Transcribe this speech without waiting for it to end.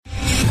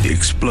the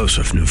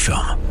explosive new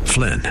film,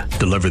 Flynn,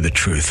 Deliver the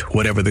Truth,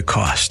 Whatever the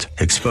Cost,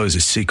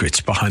 exposes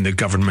secrets behind the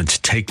government's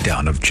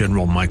takedown of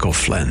General Michael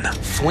Flynn.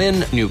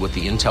 Flynn knew what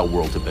the intel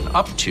world had been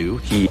up to.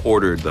 He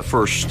ordered the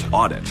first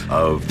audit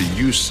of the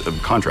use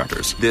of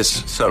contractors.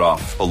 This set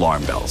off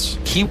alarm bells.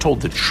 He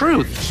told the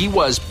truth. He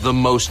was the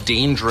most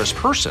dangerous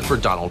person for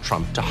Donald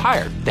Trump to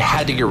hire. They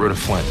had to get rid of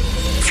Flynn.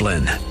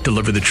 Flynn,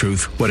 Deliver the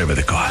Truth, Whatever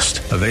the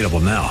Cost. Available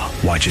now.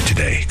 Watch it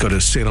today. Go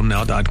to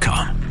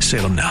salemnow.com.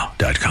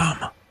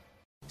 salemnow.com.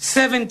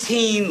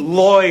 17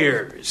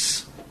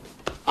 lawyers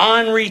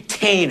on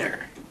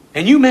retainer,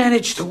 and you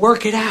managed to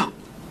work it out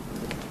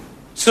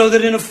so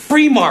that in a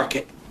free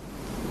market,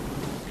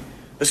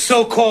 a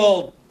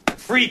so-called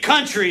free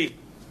country,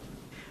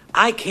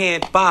 I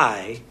can't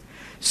buy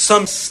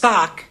some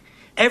stock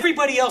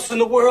everybody else in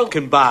the world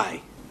can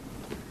buy.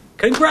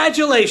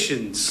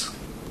 Congratulations.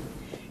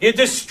 You're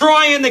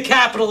destroying the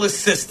capitalist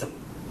system.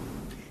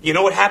 You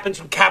know what happens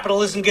when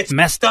capitalism gets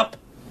messed up?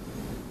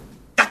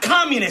 The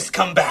communists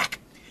come back.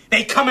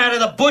 They come out of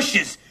the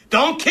bushes.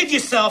 Don't kid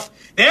yourself.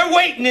 They're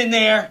waiting in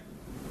there.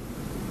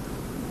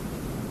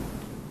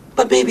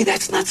 But maybe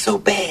that's not so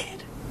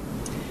bad.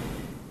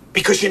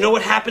 Because you know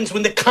what happens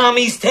when the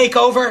commies take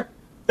over?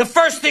 The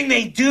first thing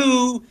they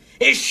do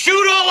is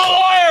shoot all the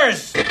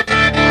lawyers!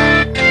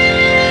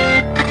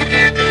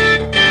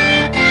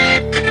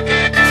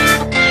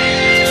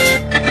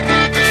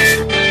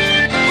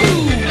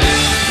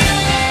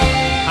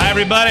 Hi,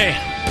 everybody.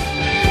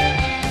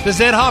 This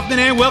is Ed Hoffman,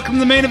 and welcome to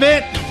the main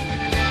event.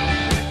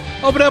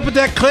 Open up with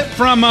that clip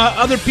from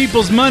Other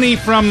People's Money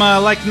from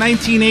like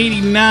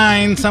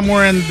 1989,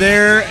 somewhere in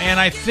there. And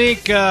I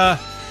think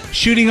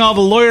shooting all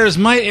the lawyers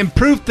might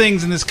improve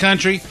things in this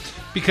country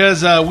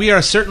because we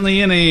are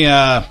certainly in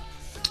a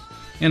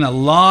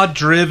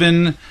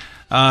law-driven,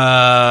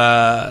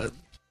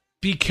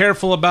 be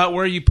careful about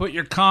where you put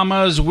your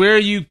commas, where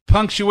you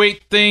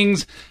punctuate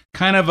things.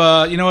 Kind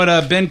of, you know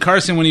what, Ben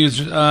Carson, when he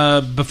was,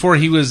 before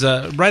he was,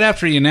 right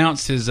after he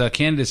announced his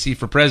candidacy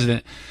for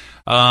president,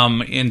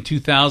 in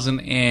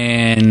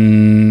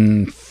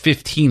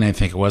 2015, I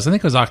think it was. I think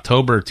it was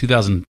October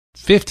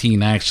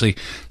 2015, I actually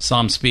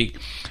saw him speak.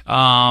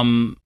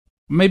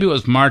 Maybe it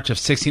was March of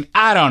 16.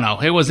 I don't know.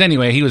 It was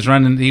anyway. He was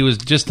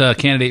just a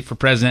candidate for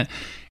president.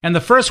 And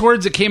the first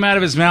words that came out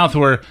of his mouth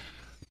were,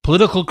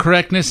 political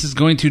correctness is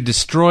going to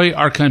destroy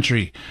our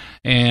country.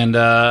 And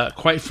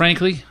quite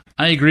frankly,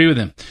 I agree with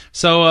him.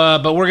 So,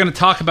 but we're going to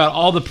talk about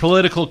all the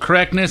political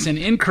correctness and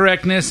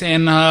incorrectness,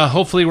 and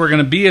hopefully we're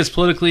going to be as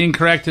politically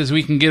incorrect as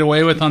we can get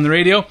away with on the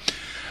radio.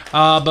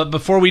 But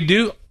before we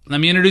do, let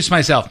me introduce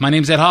myself. My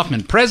name's Ed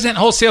Hoffman, President,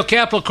 Wholesale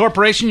Capital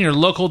Corporation, your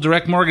local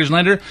direct mortgage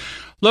lender,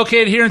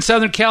 located here in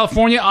Southern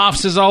California,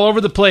 offices all over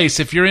the place.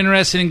 If you're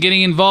interested in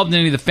getting involved in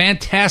any of the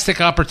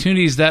fantastic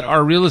opportunities that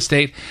are real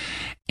estate,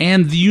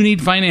 and you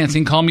need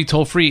financing, call me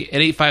toll-free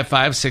at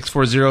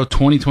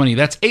 855-640-2020.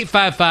 That's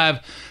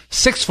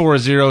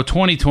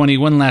 855-640-2020.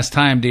 One last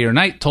time, day or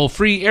night,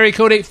 toll-free, area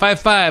code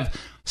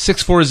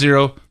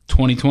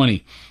 855-640-2020.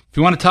 If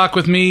you want to talk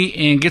with me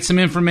and get some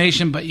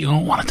information, but you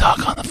don't want to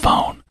talk on the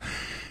phone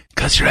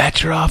because you're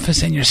at your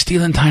office and you're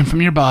stealing time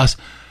from your boss,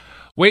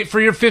 wait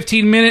for your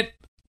 15-minute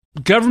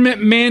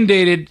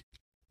government-mandated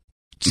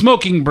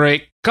smoking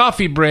break,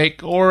 coffee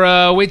break,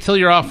 or wait till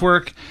you're off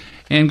work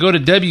and go to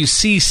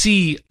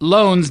WCC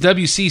Loans,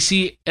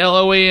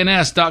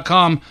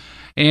 WCCLOANS.com.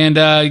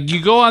 And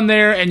you go on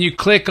there and you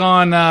click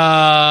on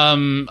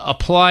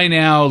apply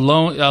now,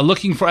 loan,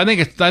 looking for, I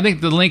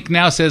think the link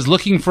now says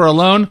looking for a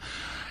loan,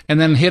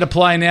 and then hit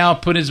apply now,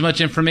 put as much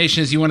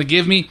information as you want to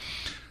give me.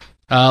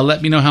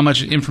 Let me know how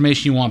much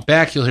information you want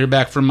back. You'll hear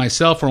back from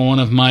myself or one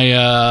of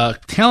my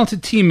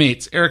talented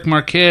teammates, Eric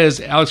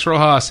Marquez, Alex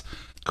Rojas,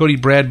 Cody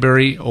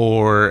Bradbury,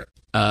 or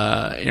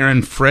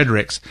Aaron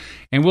Fredericks.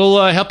 And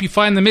we'll help you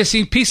find the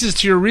missing pieces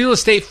to your real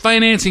estate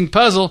financing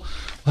puzzle.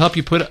 We'll help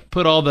you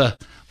put all the...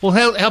 We'll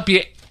help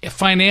you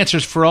find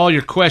answers for all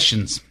your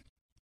questions.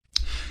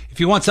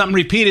 If you want something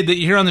repeated that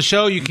you hear on the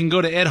show, you can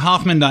go to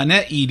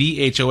edhoffman.net,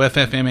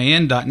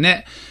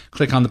 EDHOFFMAN.net.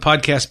 Click on the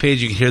podcast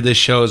page. You can hear this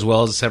show as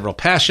well as several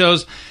past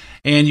shows.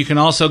 And you can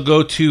also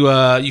go to,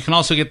 you can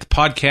also get the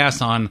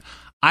podcast on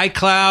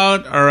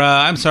iCloud, or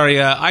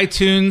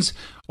iTunes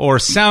or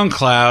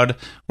SoundCloud,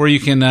 where you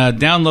can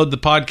download the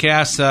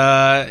podcast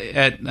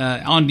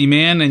on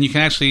demand, and you can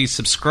actually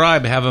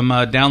subscribe, have them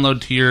download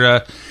to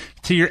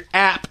your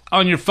app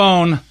on your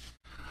phone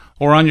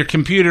or on your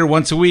computer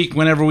once a week.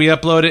 Whenever we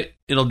upload it,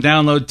 it'll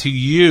download to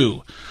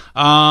you.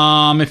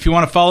 If you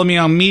want to follow me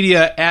on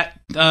media, at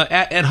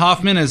Ed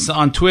Hoffman is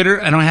on Twitter.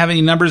 I don't have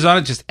any numbers on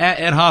it, just at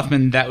Ed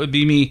Hoffman. That would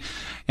be me.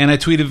 And I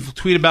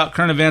tweet about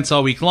current events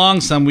all week long,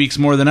 some weeks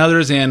more than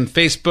others. And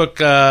Facebook,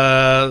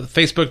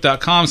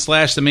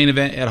 Facebook.com/the main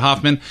event Ed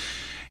Hoffman.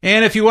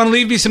 And if you want to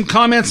leave me some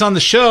comments on the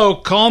show,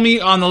 call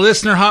me on the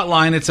listener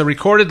hotline. It's a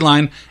recorded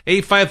line,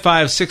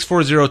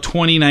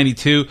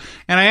 855-640-2092.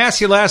 And I asked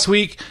you last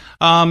week,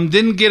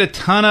 didn't get a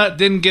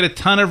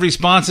ton of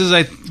responses.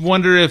 I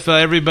wonder if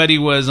everybody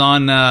was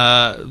on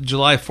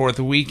July 4th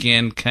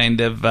weekend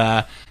kind of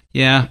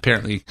Yeah,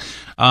 apparently.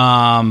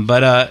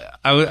 But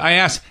I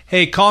asked,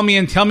 hey, call me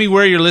and tell me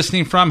where you're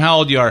listening from, how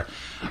old you are.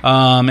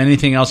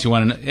 Anything else you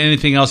want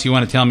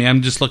to tell me?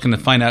 I'm just looking to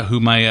find out who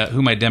my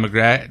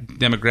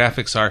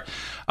demographics are.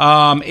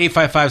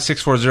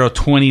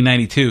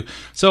 855-640-2092.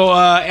 So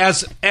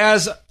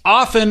as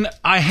often,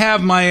 I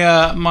have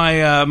my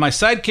my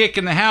sidekick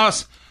in the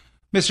house,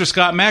 Mr.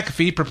 Scott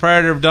McAfee,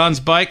 proprietor of Don's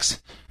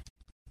Bikes.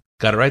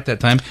 Got it right that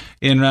time.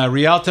 In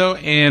Rialto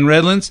and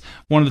Redlands,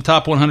 one of the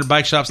top 100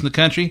 bike shops in the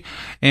country,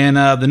 and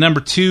the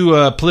number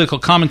 2 political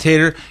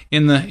commentator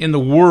in the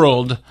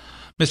world,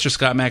 Mr.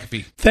 Scott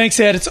McAfee. Thanks,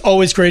 Ed. It's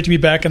always great to be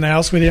back in the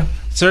house with you.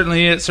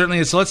 Certainly is.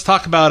 So let's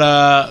talk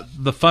about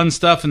the fun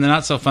stuff and the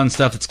not so fun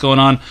stuff that's going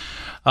on,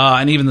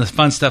 and even the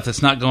fun stuff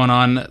that's not going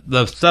on.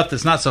 The stuff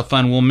that's not so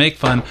fun, we'll make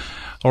fun,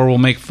 or we'll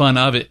make fun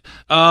of it.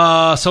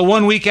 So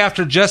 1 week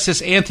after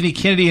Justice Anthony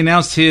Kennedy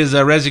announced his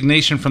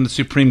resignation from the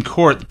Supreme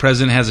Court, the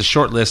president has a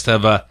short list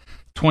of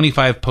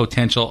 25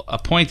 potential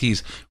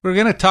appointees. We were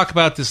going to talk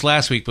about this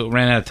last week, but we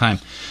ran out of time.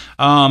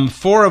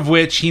 4 of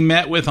which he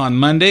met with on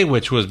Monday,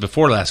 which was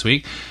before last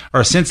week,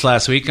 or since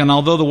last week. And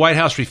although the White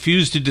House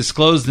refused to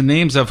disclose the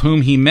names of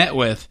whom he met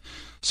with,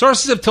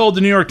 sources have told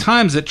the New York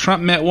Times that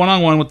Trump met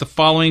one-on-one with the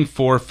following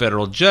 4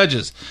 federal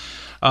judges.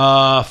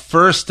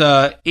 First,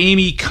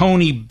 Amy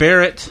Coney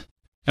Barrett.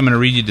 I'm going to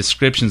read you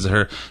descriptions of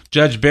her.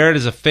 Judge Barrett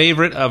is a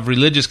favorite of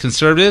religious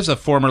conservatives, a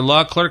former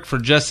law clerk for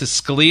Justice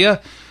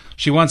Scalia.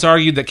 She once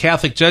argued that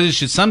Catholic judges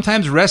should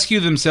sometimes rescue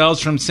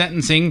themselves from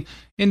sentencing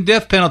in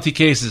death penalty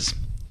cases.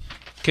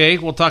 Okay,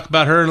 we'll talk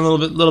about her in a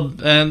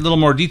little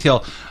more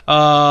detail.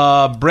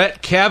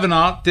 Brett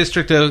Kavanaugh,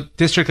 District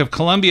of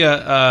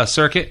Columbia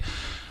Circuit.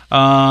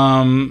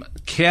 Kavanaugh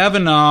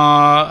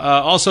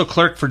also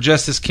clerked for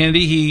Justice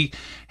Kennedy. He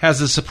has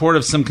the support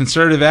of some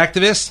conservative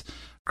activists.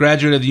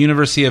 Graduate of the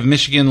University of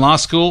Michigan Law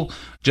School.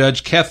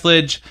 Judge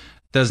Kethledge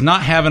does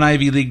not have an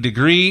Ivy League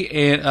degree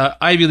and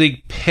Ivy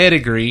League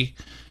pedigree.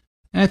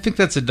 And I think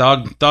that's a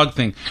dog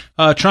thing.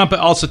 Trump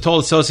also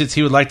told associates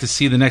he would like to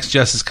see the next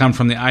justice come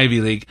from the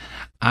Ivy League.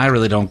 I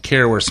really don't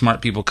care where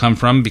smart people come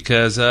from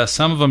because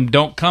some of them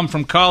don't come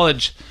from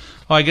college.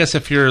 Well, I guess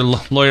if you're a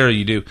lawyer,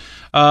 you do.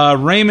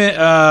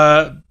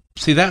 Raymond,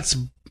 see, that's,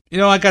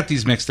 I got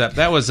these mixed up.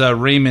 That was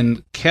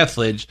Raymond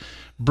Kethledge.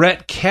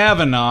 Brett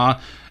Kavanaugh,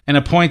 an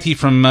appointee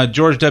from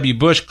George W.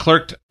 Bush,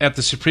 clerked at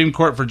the Supreme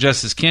Court for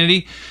Justice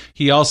Kennedy.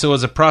 He also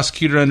was a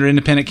prosecutor under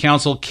independent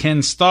counsel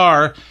Ken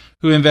Starr,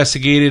 who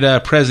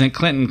investigated President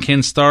Clinton.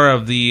 Ken Starr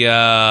of the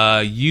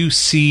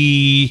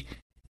UC,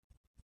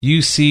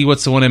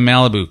 what's the one in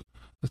Malibu?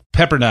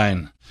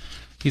 Pepperdine.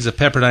 He's a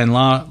Pepperdine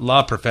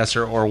law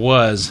professor, or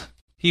was.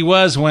 He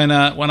was when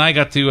I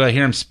got to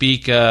hear him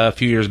speak a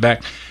few years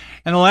back.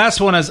 And the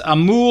last one is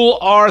Amul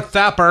R.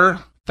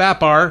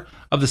 Thapar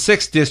of the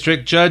 6th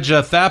District. Judge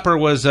Thapar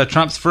was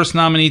Trump's first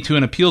nominee to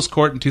an appeals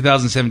court in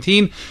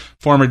 2017,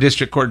 former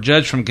district court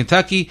judge from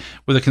Kentucky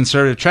with a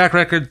conservative track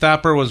record.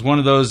 Thapar was one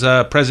of those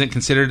president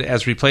considered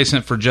as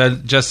replacement for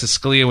Justice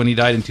Scalia when he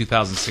died in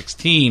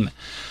 2016.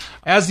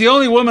 As the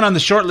only woman on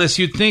the short list,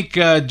 you'd think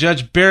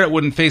Judge Barrett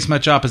wouldn't face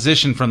much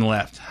opposition from the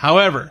left.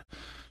 However,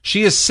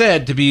 she is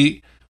said to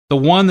be the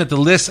one that the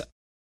list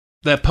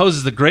that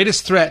poses the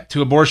greatest threat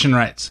to abortion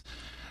rights.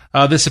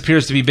 This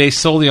appears to be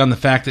based solely on the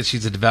fact that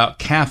she's a devout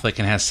Catholic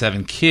and has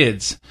 7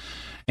 kids.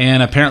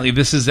 And apparently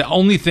this is the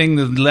only thing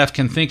the left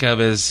can think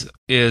of is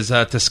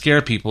to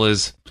scare people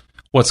is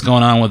what's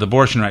going on with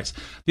abortion rights.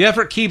 The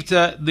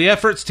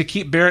efforts to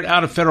keep Barrett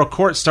out of federal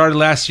court started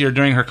last year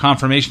during her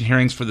confirmation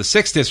hearings for the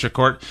 6th District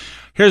Court.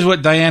 Here's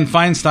what Dianne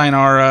Feinstein,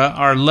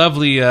 our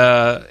lovely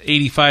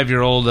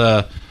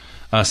 85-year-old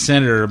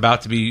senator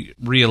about to be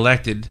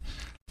reelected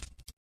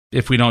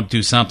if we don't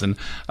do something,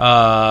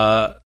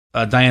 Dianne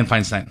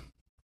Feinstein.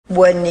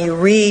 When you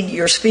read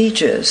your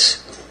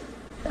speeches,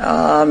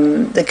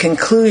 the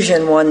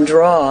conclusion one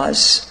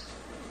draws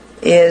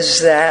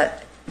is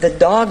that the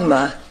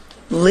dogma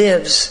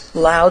lives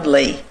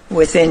loudly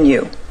within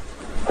you.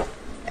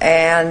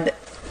 And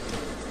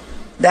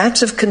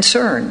that's of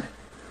concern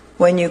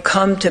when you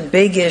come to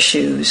big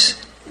issues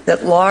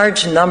that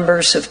large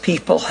numbers of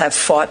people have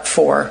fought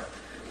for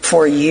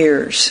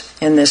years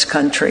in this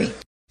country.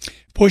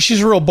 Boy,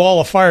 she's a real ball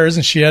of fire,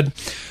 isn't she, Ed?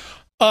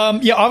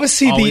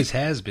 Obviously always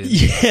has been.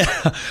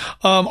 Yeah.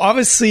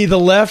 Obviously the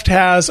left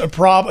has a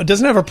problem. It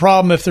doesn't have a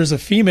problem if there's a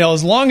female,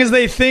 as long as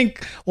they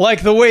think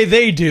like the way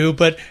they do.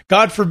 But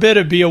God forbid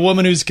it be a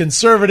woman who's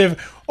conservative,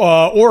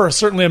 or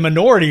certainly a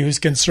minority who's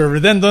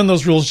conservative. Then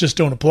those rules just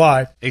don't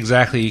apply.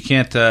 Exactly. You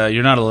can't.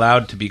 You're not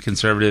allowed to be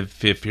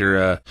conservative if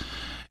you're a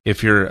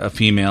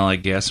female, I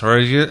guess, or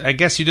I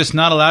guess you're just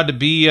not allowed to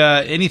be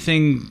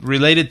anything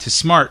related to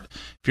smart.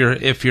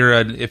 If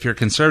you're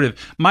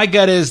conservative, my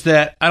gut is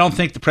that I don't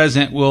think the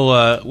president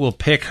will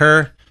pick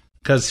her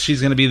because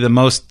she's going to get the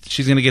most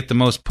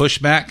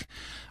pushback.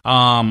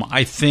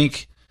 I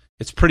think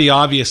it's pretty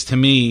obvious to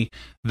me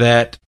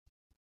that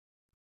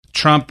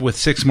Trump, with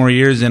 6 more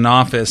years in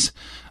office,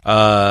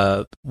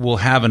 will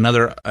have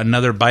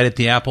another bite at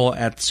the apple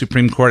at the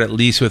Supreme Court, at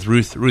least with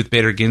Ruth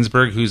Bader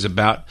Ginsburg, who's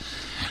about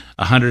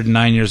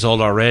 109 years old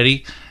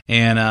already.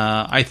 And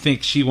I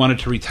think she wanted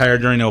to retire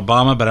during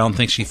Obama, but I don't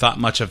think she thought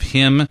much of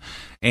him.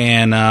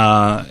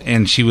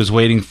 And she was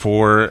waiting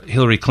for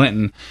Hillary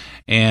Clinton.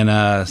 And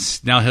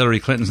now Hillary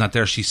Clinton's not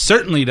there. She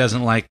certainly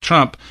doesn't like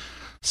Trump,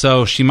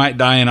 so she might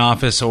die in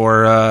office,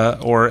 or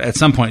at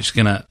some point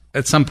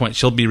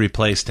she'll be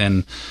replaced.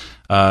 And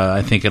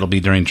I think it'll be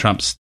during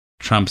Trump's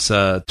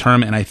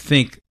term, and I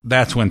think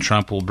that's when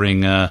Trump will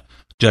bring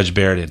Judge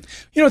Barrett in.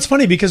 You know, it's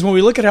funny because when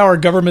we look at how our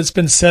government's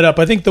been set up,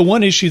 I think the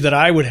one issue that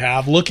I would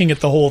have looking at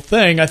the whole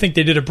thing, I think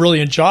they did a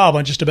brilliant job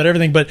on just about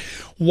everything, but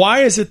why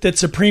is it that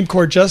Supreme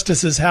Court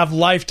justices have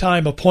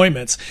lifetime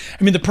appointments?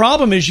 I mean, the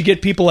problem is you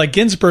get people like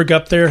Ginsburg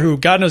up there who,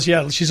 God knows,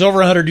 she's over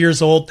 100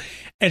 years old,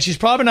 and she's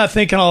probably not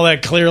thinking all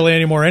that clearly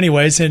anymore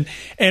anyways, and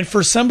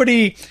for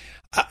somebody...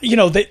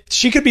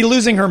 she could be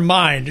losing her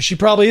mind. She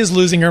probably is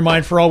losing her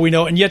mind for all we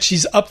know, and yet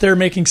she's up there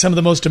making some of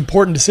the most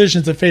important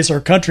decisions that face our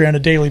country on a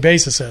daily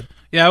basis, Ed.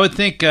 Yeah, I would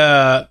think.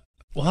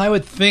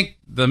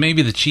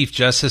 Maybe the Chief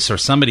Justice or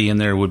somebody in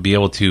there would be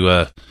able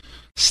to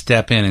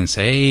step in and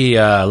say,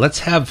 "Hey,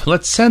 let's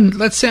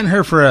send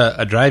her for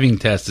a driving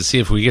test to see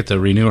if we get to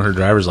renew her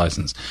driver's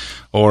license,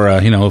 or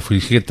if we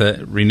get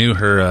to renew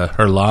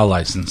her law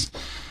license."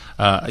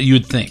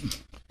 You'd think.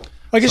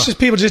 I guess just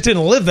people just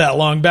didn't live that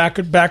long back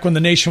when the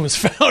nation was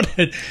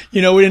founded.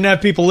 We didn't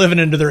have people living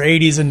into their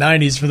 80s and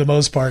 90s for the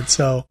most part.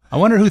 So I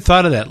wonder who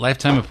thought of that,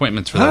 lifetime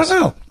appointments for this. I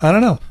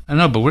don't know. I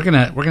know, but we're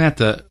gonna have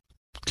to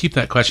keep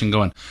that question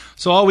going.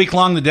 So all week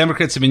long, the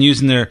Democrats have been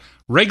using their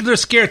regular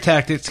scare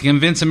tactics to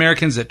convince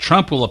Americans that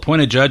Trump will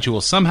appoint a judge who will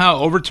somehow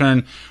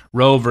overturn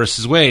Roe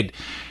versus Wade.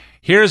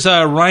 Here's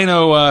a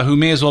rhino who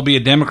may as well be a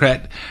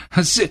Democrat,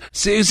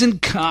 Susan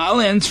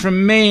Collins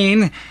from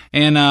Maine,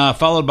 and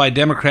followed by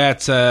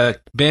Democrats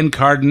Ben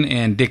Cardin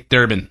and Dick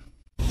Durbin.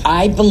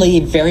 I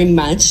believe very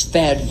much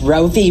that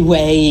Roe v.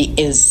 Wade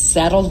is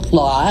settled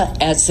law,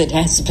 as it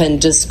has been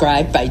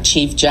described by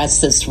Chief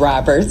Justice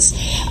Roberts.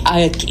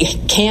 A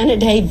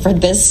candidate for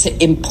this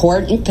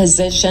important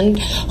position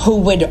who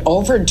would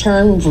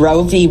overturn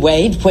Roe v.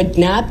 Wade would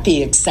not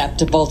be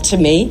acceptable to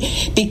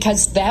me,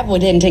 because that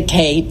would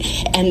indicate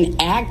an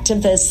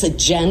activist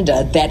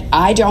agenda that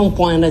I don't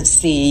want to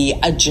see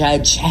a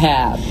judge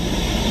have.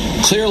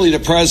 Clearly, the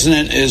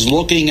president is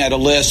looking at a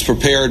list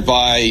prepared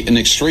by an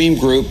extreme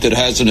group that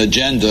has an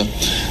agenda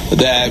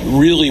that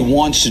really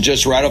wants to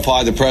just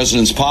ratify the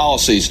president's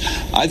policies.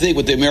 I think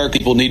what the American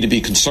people need to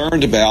be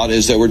concerned about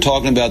is that we're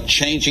talking about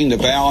changing the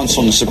balance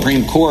on the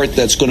Supreme Court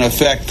that's going to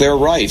affect their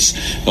rights.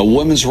 A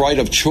women's right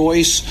of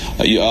choice,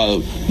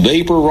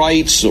 labor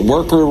rights,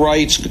 worker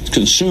rights,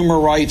 consumer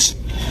rights.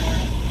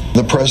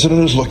 The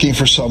president is looking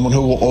for someone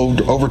who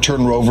will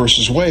overturn Roe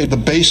versus Wade. The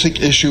basic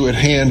issue at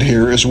hand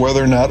here is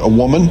whether or not a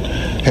woman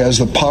has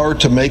the power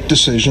to make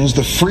decisions,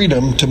 the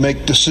freedom to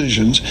make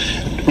decisions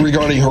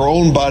regarding her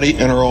own body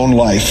and her own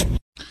life.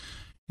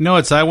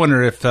 I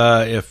wonder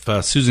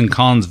if Susan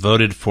Collins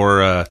voted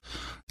for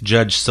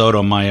Judge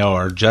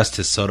Sotomayor,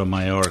 Justice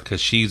Sotomayor,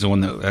 because she's the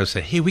one that I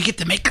say, hey, we get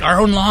to make our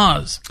own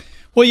laws.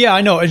 Well, yeah,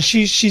 I know, and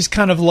she's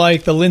kind of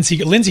like the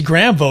Lindsey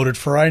Graham voted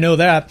for her. I know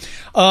that.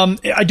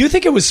 I do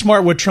think it was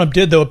smart what Trump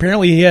did, though.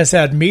 Apparently, he has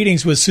had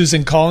meetings with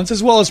Susan Collins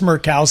as well as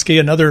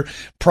Murkowski, another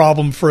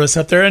problem for us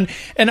up there, and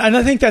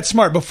I think that's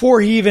smart.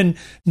 Before he even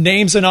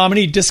names a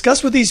nominee,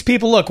 discuss with these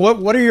people. Look,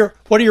 what are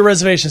your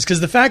reservations?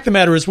 Because the fact of the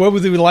matter is, whether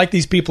we like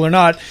these people or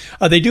not,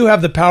 they do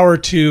have the power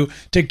to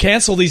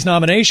cancel these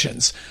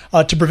nominations,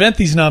 to prevent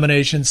these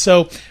nominations.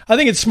 So I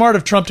think it's smart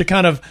of Trump to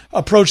kind of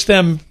approach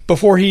them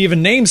before he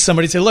even names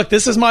somebody. Say, look,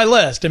 this is my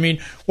list. I mean,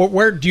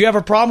 where do you have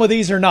a problem with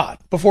these or not?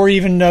 Before he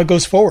even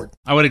goes forward.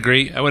 I would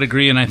agree,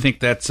 and I think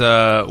that's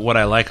what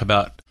I like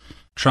about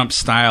Trump's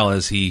style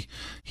is he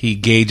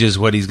gauges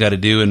what he's got to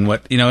do and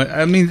what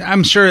I mean.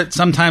 I'm sure that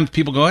sometimes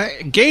people go,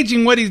 hey,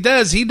 gauging what he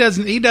does. He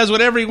does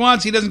whatever he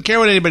wants. He doesn't care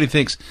what anybody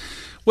thinks.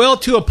 Well,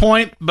 to a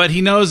point, but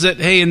he knows that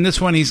hey, in this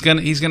one he's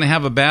gonna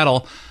have a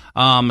battle.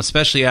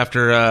 Especially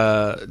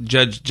after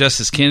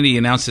Justice Kennedy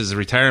announced his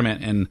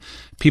retirement and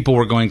people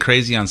were going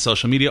crazy on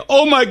social media.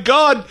 Oh, my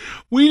God,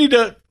 we need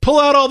to pull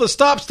out all the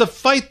stops to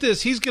fight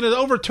this. He's going to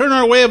overturn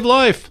our way of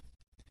life.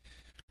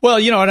 Well,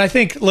 and I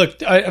think,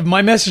 look,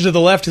 my message to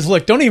the left is,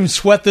 look, don't even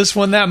sweat this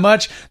one that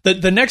much.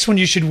 The next one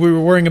we were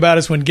worrying about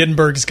is when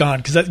Ginsburg's gone,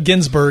 because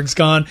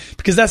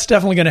that's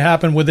definitely going to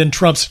happen within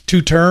Trump's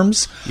 2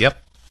 terms. Yep.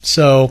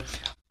 So...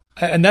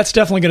 and that's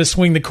definitely going to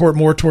swing the court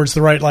more towards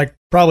the right, like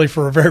probably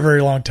for a very,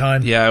 very long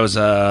time. Yeah, I was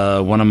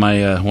one of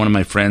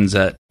my friends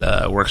that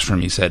works for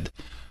me said,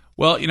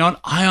 "Well,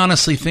 I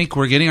honestly think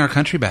we're getting our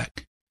country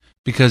back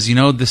because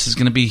this is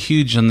going to be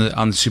huge on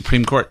the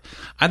Supreme Court.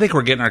 I think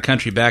we're getting our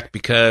country back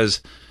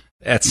because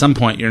at some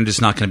point you're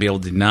just not going to be able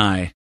to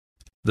deny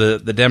the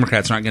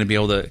Democrats aren't going to be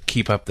able to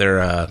keep up their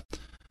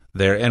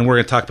and we're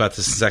going to talk about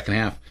this in the second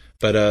half,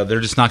 but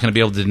they're just not going to be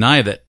able to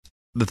deny that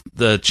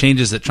the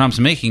changes that Trump's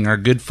making are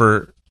good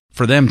for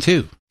them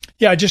too."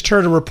 Yeah, I just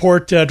heard a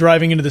report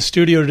driving into the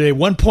studio today.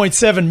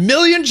 1.7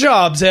 million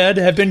jobs, Ed,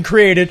 have been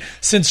created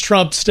since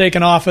Trump's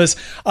taken office.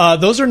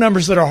 Those are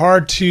numbers that are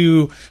hard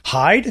to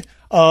hide.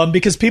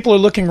 because people are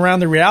looking around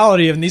the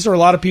reality of, and these are a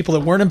lot of people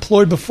that weren't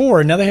employed before,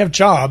 and now they have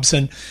jobs.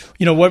 And,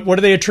 what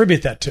do they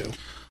attribute that to?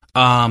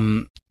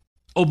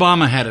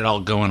 Obama had it all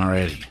going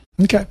already.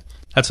 Okay.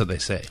 That's what they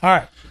say. All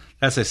right.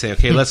 That's what they say.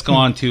 Okay, let's go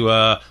on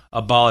to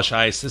abolish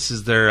ICE. This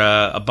is their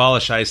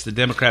abolish ICE. The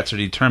Democrats are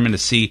determined to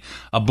see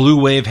a blue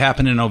wave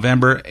happen in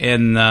November,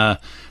 and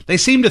they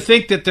seem to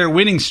think that their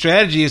winning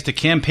strategy is to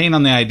campaign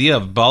on the idea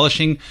of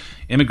abolishing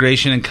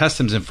Immigration and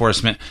Customs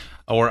Enforcement,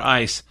 or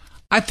ICE.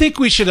 I think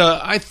we should.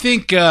 I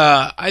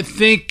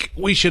think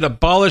we should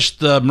abolish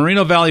the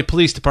Moreno Valley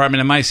Police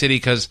Department in my city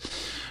because,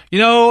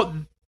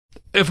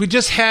 if we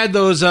just had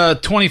those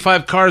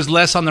 25 cars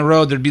less on the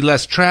road, there'd be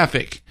less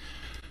traffic.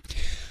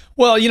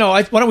 Well,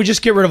 why don't we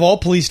just get rid of all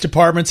police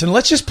departments and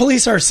let's just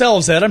police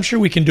ourselves, Ed? I'm sure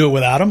we can do it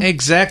without them.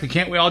 Exactly.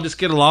 Can't we all just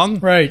get along?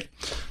 Right.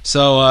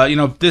 So,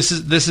 this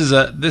is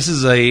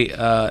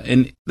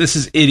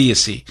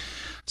idiocy.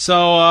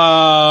 So,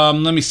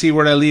 let me see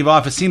where I leave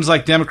off. It seems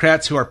like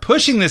Democrats who are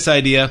pushing this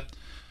idea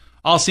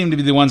all seem to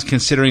be the ones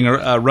considering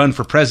a run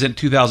for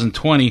president in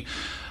 2020.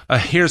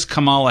 Here's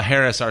Kamala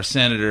Harris, our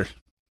senator.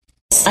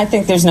 I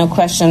think there's no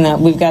question that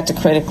we've got to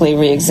critically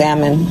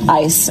re-examine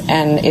ICE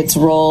and its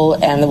role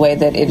and the way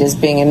that it is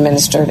being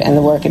administered and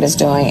the work it is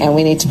doing, and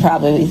we need to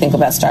probably think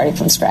about starting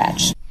from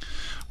scratch.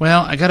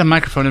 Well, I got a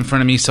microphone in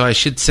front of me, so I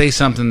should say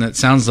something that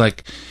sounds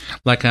like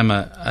I'm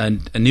a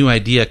new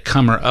idea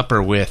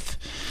comer-upper with,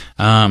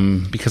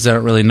 because I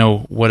don't really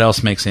know what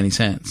else makes any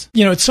sense.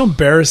 It's so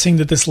embarrassing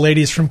that this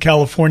lady is from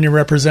California,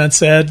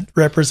 represents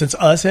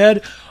us,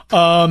 Ed,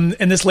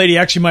 and this lady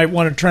actually might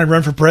want to try and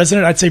run for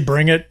president. I'd say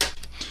bring it.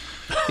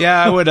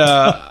 Yeah,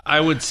 I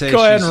would say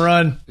go ahead and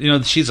run.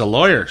 She's a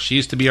lawyer. She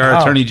used to be our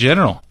attorney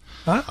general.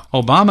 Wow.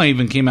 Obama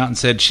even came out and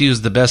said she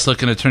was the best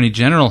looking attorney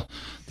general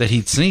that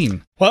he'd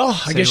seen.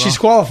 Well, I guess she's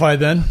qualified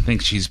then. I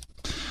think she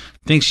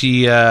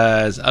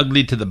is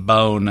ugly to the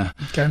bone.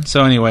 Okay.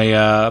 So anyway,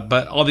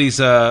 but all these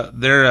they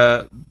got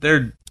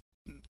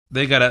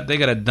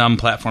a dumb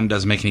platform.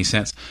 Doesn't make any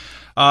sense.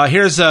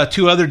 Here's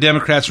two other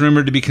Democrats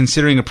rumored to be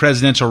considering a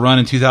presidential run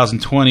in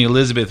 2020: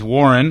 Elizabeth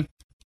Warren,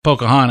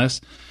 Pocahontas,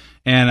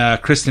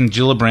 and Kristen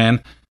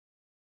Gillibrand.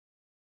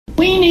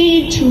 We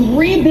need to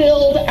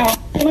rebuild our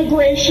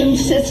immigration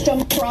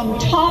system from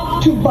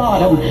top to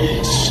bottom,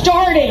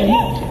 starting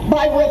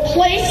by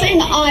replacing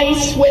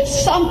ICE with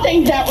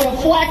something that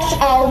reflects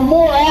our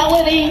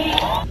morality.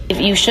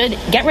 If you should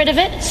get rid of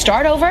it,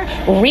 start over,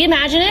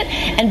 reimagine it,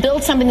 and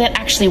build something that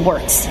actually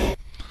works.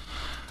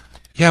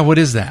 Yeah, what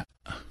is that?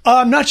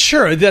 I'm not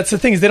sure. That's the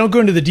thing, is they don't go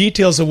into the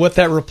details of what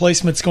that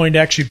replacement's going to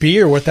actually be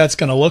or what that's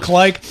going to look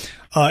like.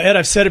 Ed,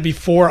 I've said it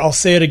before. I'll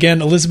say it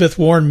again. Elizabeth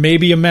Warren may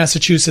be a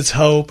Massachusetts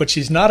hoe, but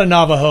she's not a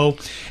Navajo.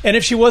 And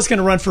if she was going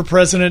to run for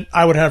president,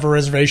 I would have a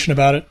reservation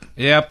about it.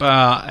 Yep,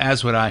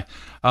 as would I.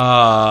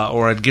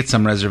 Or I'd get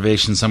some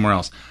reservation somewhere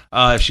else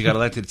if she got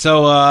elected.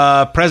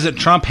 So President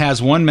Trump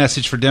has one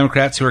message for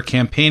Democrats who are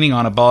campaigning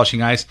on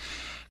abolishing ICE.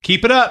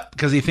 Keep it up,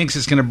 because he thinks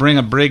it's going to bring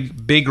a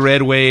big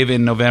red wave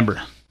in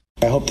November.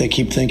 I hope they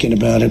keep thinking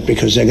about it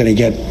because they're going to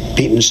get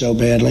beaten so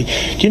badly.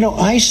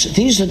 ICE,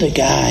 these are the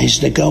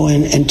guys that go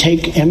in and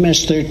take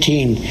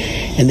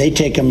MS-13 and they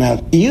take them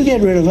out. You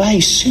get rid of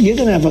ICE, you're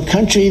going to have a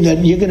country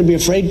that you're going to be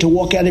afraid to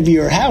walk out of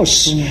your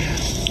house.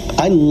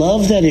 I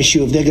love that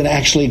issue if they're going to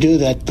actually do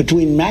that.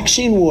 Between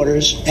Maxine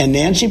Waters and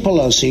Nancy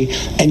Pelosi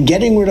and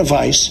getting rid of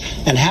ICE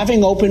and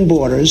having open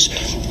borders,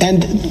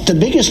 and the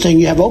biggest thing,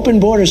 you have open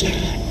borders,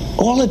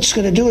 all it's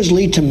going to do is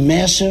lead to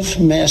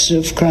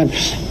massive crime.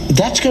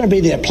 That's going to be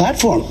their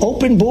platform.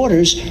 Open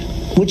borders,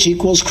 which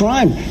equals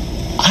crime.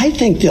 I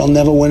think they'll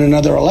never win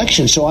another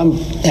election, so I'm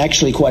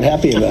actually quite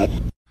happy about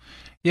it.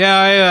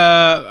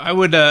 Yeah, I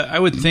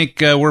would think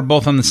we're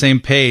both on the same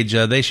page.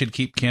 They should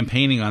keep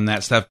campaigning on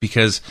that stuff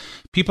because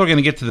people are going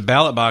to get to the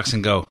ballot box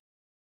and go,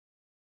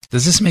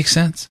 does this make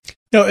sense?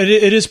 No,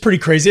 it is pretty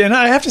crazy. And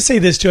I have to say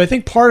this, too. I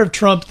think part of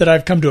Trump that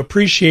I've come to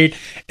appreciate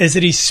is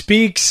that he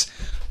speaks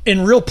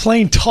in real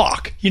plain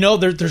talk.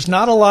 There's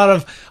not a lot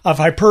of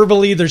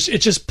hyperbole. It's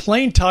just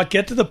plain talk.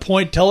 Get to the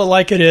point. Tell it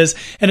like it is.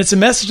 And it's a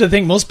message I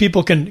think most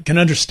people can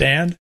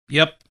understand.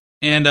 Yep.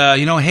 And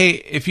hey,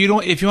 if you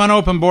want to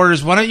open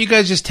borders, why don't you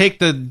guys just take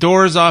the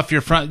doors off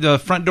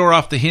the front door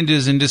off the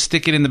hinges and just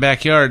stick it in the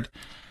backyard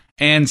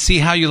and see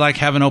how you like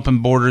having open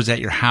borders at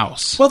your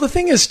house. Well, the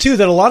thing is too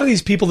that a lot of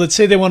these people that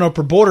say they want to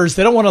open borders,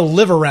 they don't want to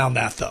live around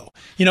that though.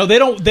 They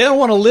don't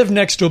want to live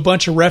next to a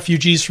bunch of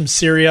refugees from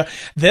Syria.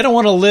 They don't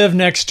want to live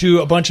next to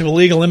a bunch of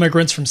illegal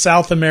immigrants from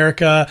South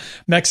America,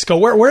 Mexico,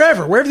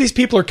 wherever these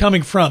people are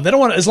coming from. They don't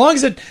want to, as long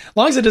as it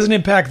doesn't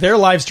impact their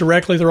lives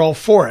directly, they're all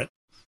for it.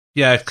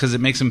 Yeah, because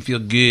it makes them feel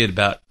good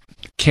about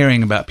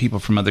caring about people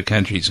from other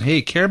countries.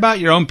 Hey, care about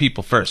your own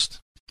people first.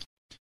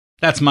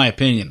 That's my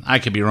opinion. I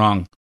could be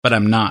wrong, but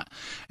I'm not.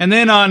 And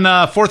then on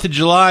 4th of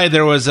July,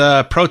 there was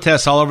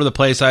protests all over the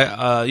place.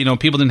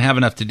 People didn't have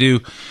enough to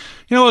do.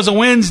 It was a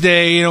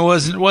Wednesday. It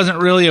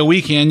wasn't really a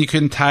weekend. You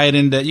could tie it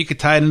into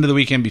the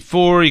weekend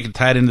before. You could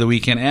tie it into the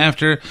weekend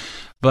after.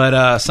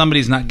 But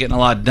somebody's not getting a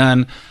lot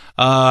done,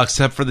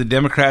 except for the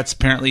Democrats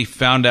apparently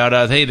found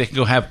out, hey, they can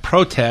go have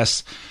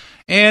protests.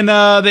 And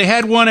they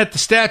had one at the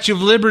Statue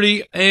of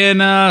Liberty,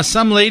 and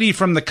some lady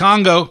from the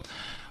Congo,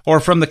 or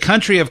from the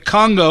country of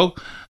Congo,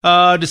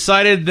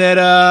 decided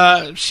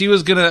that she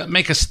was going to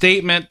make a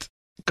statement.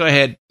 Go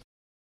ahead.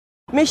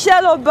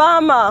 Michelle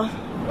Obama,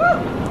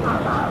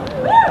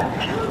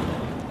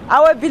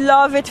 our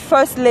beloved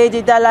First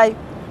Lady that I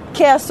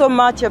care so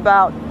much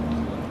about,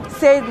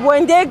 said,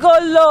 when they go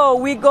low,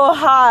 we go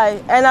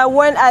high, and I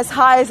went as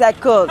high as I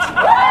could.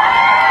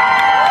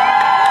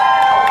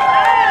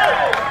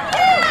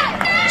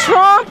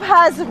 Trump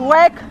has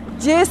wrecked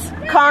this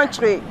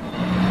country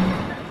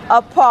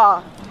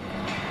apart.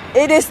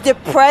 It is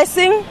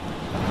depressing.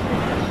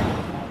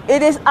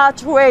 It is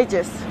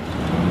outrageous.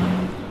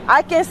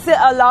 I can say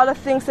a lot of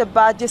things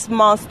about this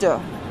monster,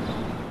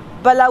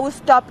 but I will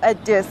stop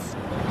at this.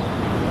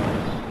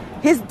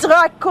 His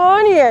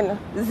draconian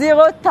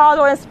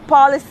zero-tolerance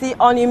policy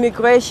on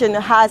immigration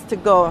has to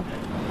go.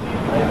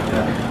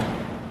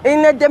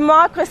 In a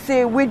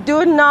democracy, we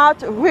do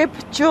not rip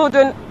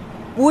children,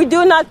 we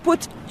do not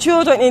put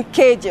children in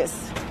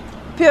cages,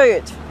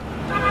 period.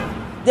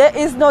 There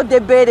is no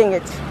debating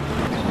it.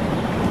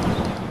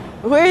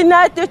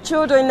 Reunite the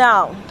children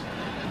now.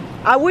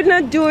 I would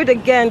not do it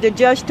again. The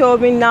judge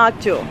told me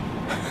not to.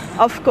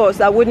 Of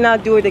course, I would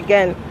not do it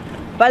again.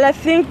 But I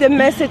think the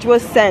message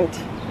was sent.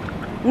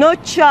 No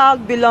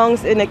child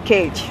belongs in a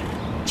cage.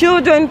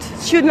 Children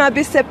should not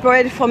be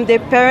separated from their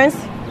parents,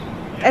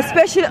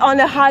 especially on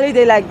a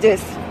holiday like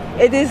this.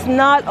 It is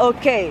not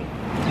okay.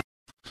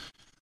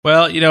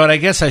 Well, you know what? I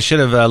guess I should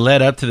have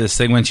led up to this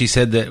thing when she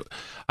said that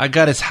I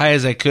got as high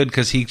as I could,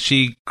 because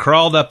she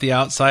crawled up the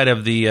outside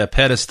of the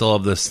pedestal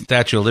of the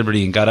Statue of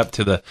Liberty and got up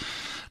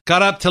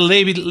to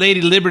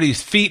Lady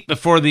Liberty's feet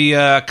before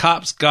the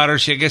cops got her.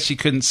 I guess she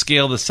couldn't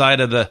scale the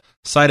side of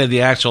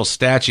the actual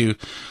statue.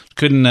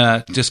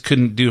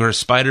 Couldn't do her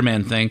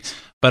Spider-Man thing.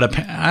 But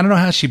I don't know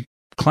how she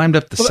climbed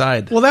up the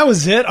side. Well, that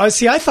was it. I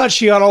thought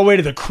she got all the way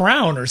to the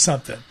crown or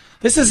something.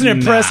 This isn't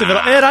impressive at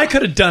all. Ed, I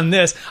could have done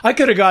this. I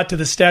could have got to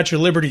the Statue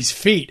of Liberty's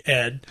feet,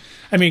 Ed.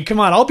 I mean, come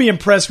on. I'll be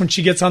impressed when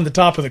she gets on the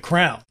top of the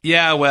crown.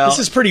 Yeah, well, this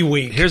is pretty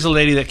weak. Here's a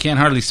lady that can't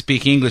hardly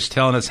speak English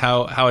telling us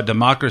how a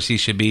democracy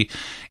should be.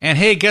 And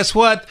hey, guess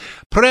what?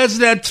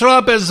 President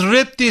Trump has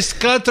ripped this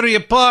country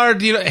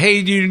apart. Hey,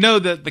 you know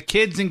that the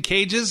kids in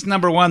cages?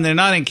 Number one, they're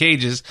not in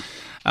cages.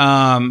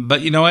 But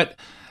you know what?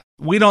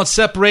 We don't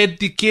separate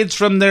the kids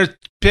from their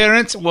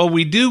parents. Well,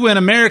 we do when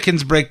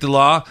Americans break the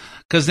law,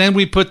 because then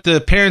we put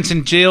the parents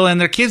in jail and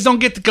their kids don't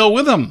get to go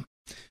with them.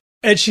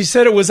 And she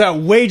said it was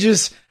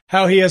outrageous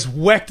how he has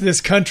wrecked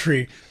this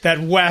country, that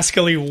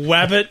wascally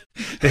wabbit.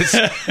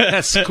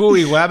 That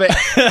schooly wabbit.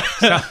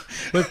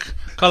 Look,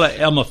 call it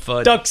Elmer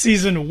Fudd. Duck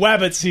season,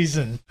 wabbit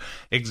season.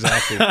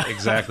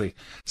 Exactly.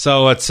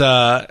 So it's,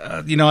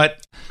 you know what?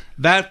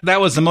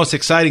 That was the most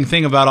exciting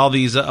thing about all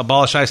these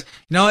abolish ICE.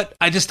 You know what?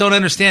 I just don't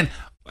understand.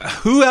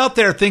 Who out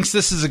there thinks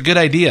this is a good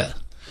idea?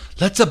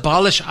 Let's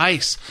abolish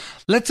ICE.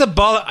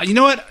 You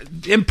know what?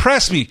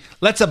 Impress me.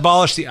 Let's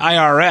abolish the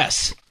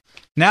IRS.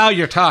 Now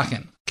you're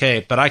talking.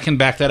 Okay, but I can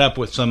back that up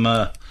with some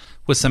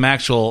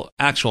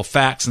actual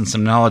facts and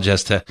some knowledge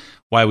as to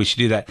why we should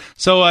do that.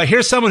 So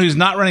here's someone who's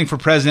not running for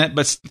president,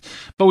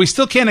 but we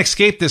still can't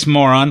escape this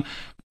moron.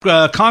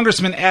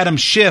 Congressman Adam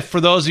Schiff,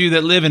 for those of you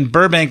that live in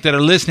Burbank that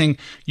are listening,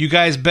 you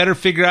guys better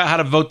figure out how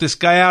to vote this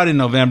guy out in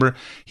November.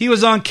 He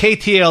was on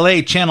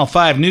KTLA Channel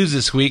 5 News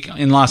this week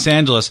in Los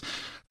Angeles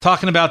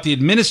talking about the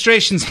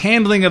administration's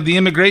handling of the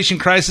immigration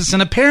crisis,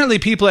 and apparently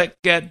people at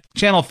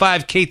Channel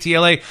 5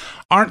 KTLA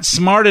aren't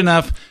smart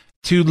enough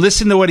to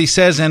listen to what he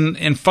says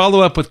and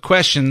follow up with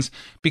questions,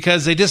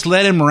 because they just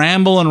let him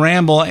ramble.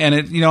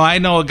 And I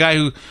know a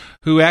guy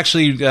who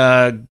actually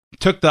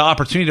took the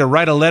opportunity to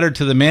write a letter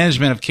to the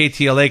management of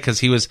KTLA because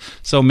he was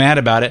so mad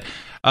about it.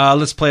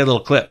 Let's play a little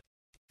clip.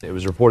 It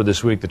was reported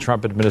this week the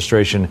Trump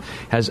administration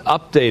has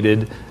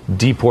updated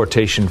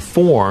deportation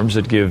forms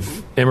that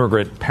give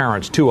immigrant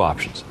parents two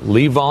options: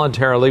 leave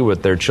voluntarily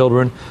with their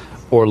children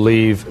or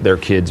leave their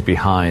kids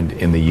behind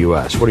in the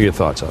U.S. What are your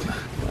thoughts on that?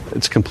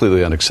 It's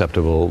completely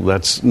unacceptable.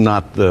 That's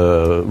not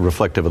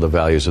reflective of the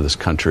values of this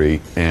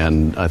country.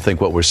 And I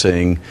think what we're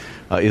seeing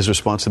is a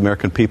response to the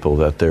American people,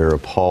 that they're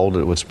appalled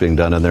at what's being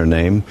done in their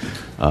name,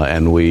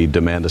 and we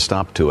demand a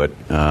stop to it.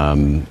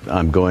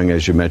 I'm going,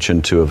 as you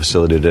mentioned, to a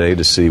facility today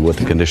to see what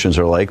the conditions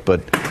are like,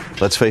 but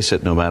let's face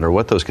it, no matter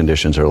what those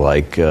conditions are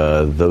like,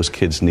 those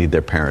kids need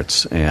their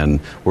parents, and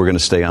we're going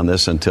to stay on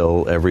this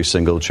until every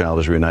single child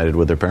is reunited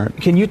with their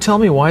parent. Can you tell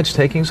me why it's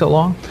taking so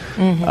long?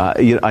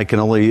 Mm-hmm. I can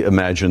only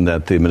imagine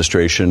that the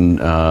administration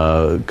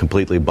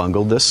completely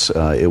bungled this.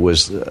 It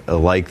was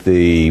like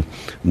the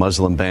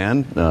Muslim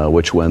ban,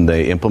 which when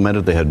they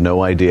implemented, they had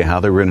no idea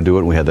how they were going to do it,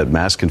 and we had that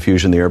mass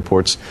confusion in the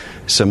airports.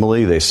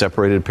 Similarly, they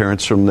separated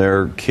parents from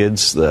their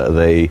kids.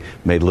 They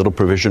made little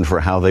provision for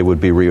how they would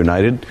be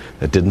reunited.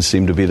 That didn't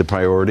seem to be the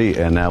priority,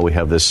 and now we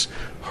have this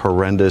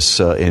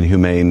horrendous,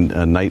 inhumane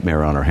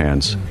nightmare on our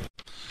hands.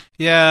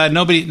 Yeah,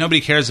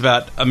 nobody cares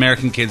about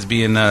American kids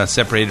being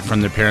separated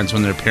from their parents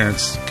when their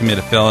parents commit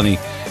a felony,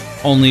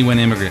 only when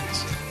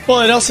immigrants.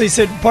 Well, and also he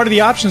said part of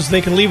the options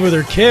they can leave with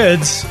their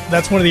kids.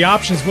 That's one of the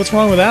options. What's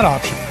wrong with that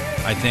option?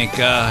 I think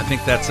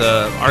that's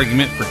an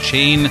argument for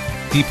chain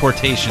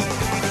deportation.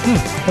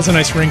 That's a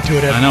nice ring to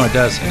it, Ed. I know it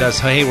does. It does.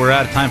 Hey, we're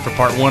out of time for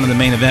part one of the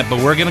main event,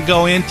 but we're going to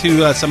go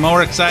into some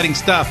more exciting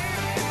stuff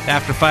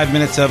after 5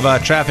 minutes of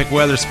traffic,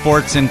 weather,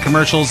 sports, and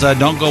commercials.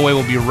 Don't go away.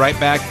 We'll be right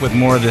back with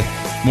more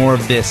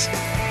of this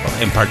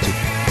in part two.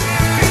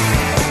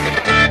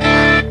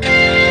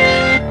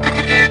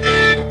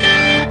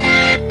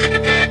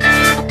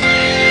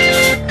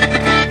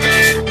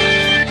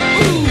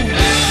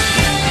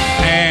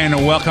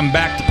 Welcome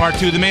back to part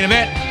two of the main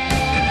event.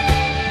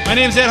 My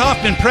name is Ed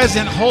Hoffman,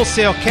 President,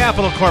 Wholesale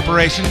Capital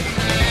Corporation,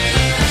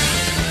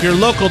 your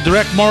local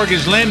direct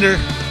mortgage lender.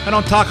 I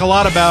don't talk a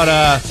lot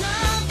about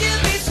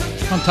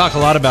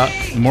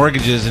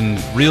mortgages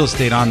and real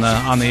estate on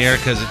the air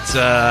because it's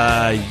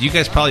you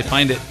guys probably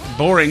find it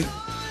boring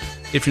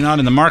if you're not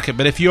in the market.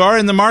 But if you are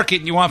in the market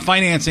and you want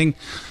financing,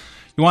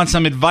 you want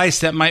some advice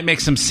that might make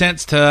some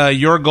sense to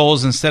your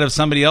goals instead of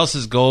somebody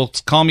else's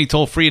goals, call me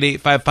toll free at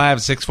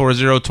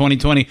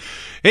 855-640-2020,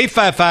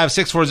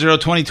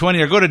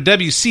 855-640-2020, or go to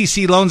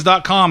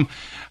WCCLoans.com.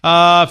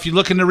 If you're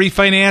looking to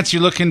refinance,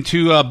 you're looking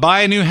to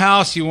buy a new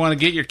house, you want to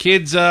get your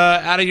kids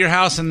out of your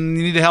house and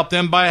you need to help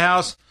them buy a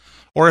house,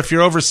 or if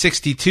you're over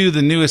 62,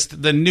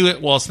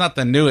 well, it's not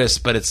the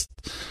newest, but it's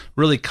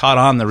really caught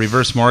on. The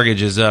reverse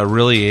mortgage is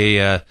really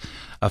a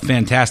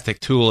fantastic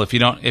tool. If you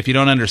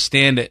don't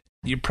understand it,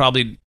 you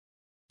probably,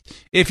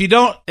 if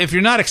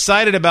you're not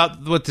excited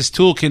about what this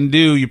tool can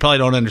do, you probably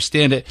don't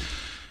understand it.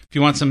 If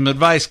you want some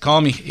advice,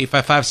 call me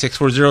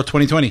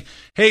 855-640-2020.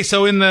 Hey,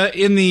 so in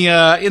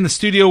the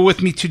studio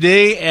with me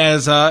today,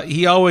 as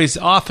he always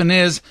often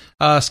is,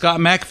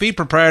 Scott McAfee,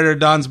 proprietor of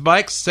Don's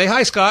Bikes. Say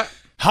hi, Scott.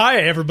 Hi,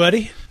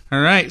 everybody.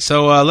 All right,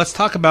 so let's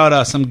talk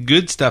about some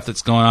good stuff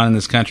that's going on in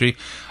this country.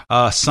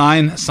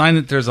 Sign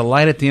that there's a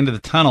light at the end of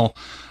the tunnel.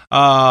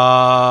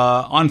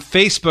 On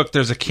Facebook,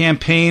 there's a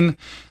campaign.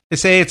 They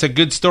say it's a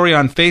good story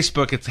on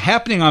Facebook. It's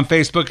happening on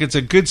Facebook. It's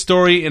a good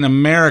story in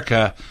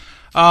America.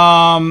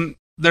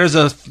 There's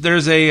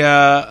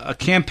a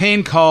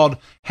campaign called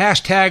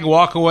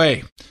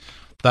 #WalkAway.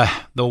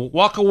 The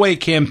Walk Away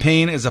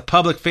campaign is a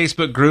public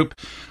Facebook group.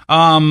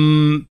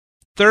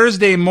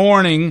 Thursday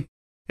morning,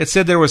 it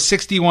said there was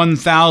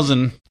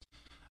 61,000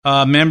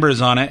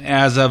 members on it.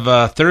 As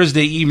of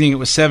Thursday evening, it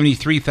was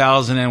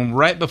 73,000. And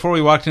right before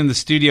we walked into the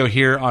studio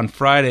here on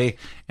Friday,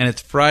 and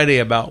it's Friday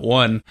about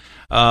 1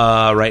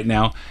 right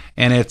now,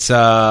 and it's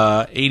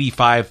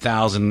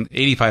 85,000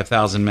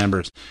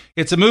 members.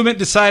 It's a movement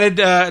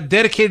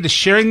dedicated to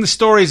sharing the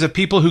stories of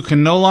people who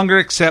can no longer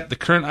accept the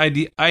current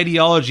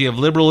ideology of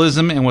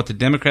liberalism and what the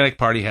Democratic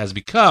Party has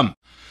become.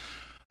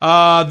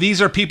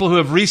 These are people who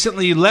have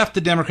recently left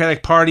the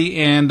Democratic Party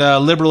and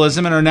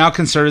liberalism and are now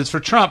conservatives for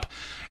Trump.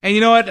 And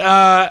you know what?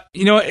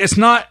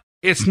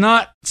 It's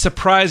not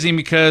surprising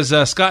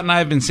because Scott and I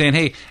have been saying,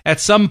 hey, at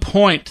some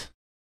point,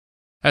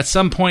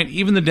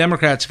 even the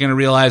Democrats are going to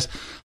realize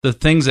the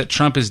things that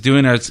Trump is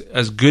doing are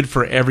as good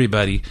for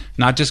everybody,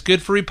 not just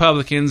good for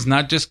Republicans,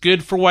 not just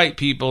good for white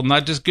people,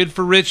 not just good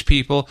for rich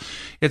people.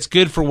 It's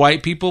good for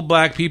white people,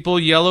 black people,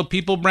 yellow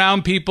people,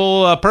 brown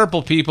people,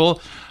 purple people,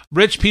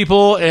 rich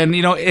people. And,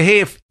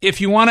 hey,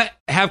 if you want to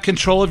have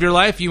control of your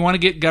life, you want to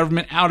get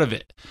government out of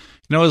it.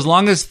 As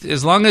long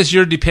as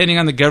you're depending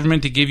on the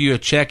government to give you a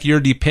check, you're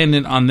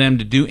dependent on them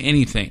to do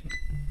anything.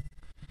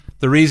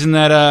 The reason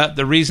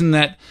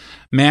that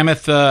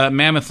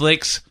Mammoth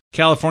Lakes,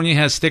 California,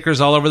 has stickers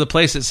all over the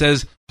place that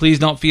says "Please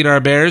don't feed our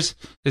bears"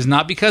 is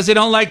not because they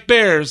don't like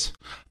bears.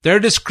 They're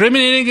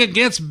discriminating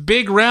against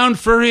big, round,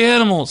 furry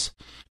animals.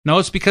 No,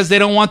 it's because they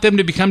don't want them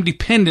to become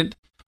dependent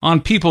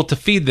on people to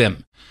feed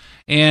them.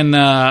 And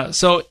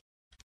so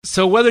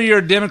whether you're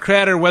a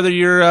Democrat or whether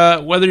you're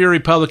a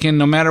Republican,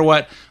 no matter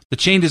what, the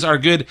changes are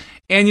good.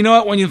 And you know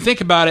what? When you think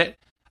about it,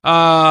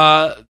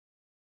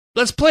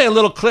 let's play a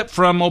little clip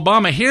from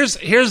Obama.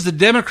 Here's the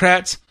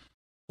Democrats'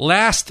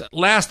 last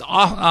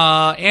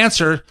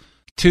answer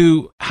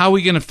to how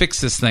we going to fix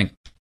this thing.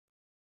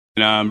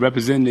 And I'm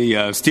representing the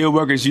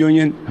Steelworkers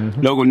Union,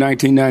 Local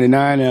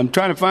 1999, and I'm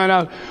trying to find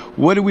out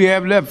what do we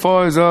have left as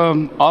far as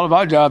all of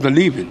our jobs are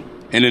leaving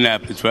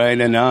Indianapolis, right?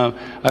 And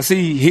I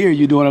see here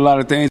you're doing a lot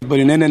of things, but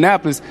in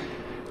Indianapolis,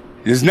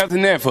 there's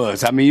nothing there for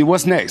us. I mean,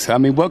 what's next? I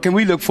mean, what can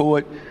we look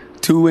forward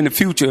to in the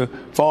future as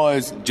far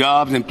as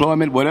jobs,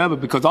 employment, whatever?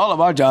 Because all of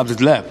our jobs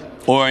is left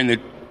or in the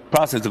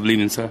process of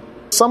leaving, sir.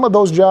 Some of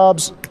those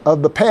jobs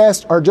of the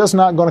past are just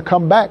not going to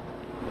come back.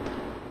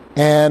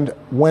 And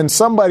when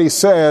somebody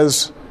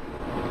says,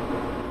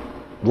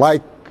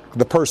 like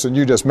the person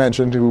you just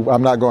mentioned, who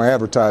I'm not going to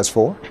advertise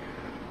for,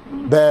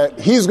 that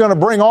he's going to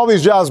bring all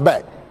these jobs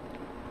back.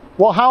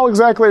 Well, how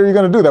exactly are you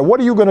going to do that? What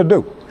are you going to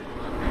do?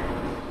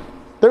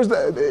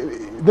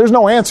 There's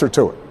no answer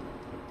to it.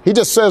 He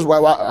just says,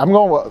 "Well, I'm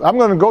going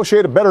to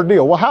negotiate a better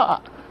deal."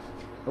 Well,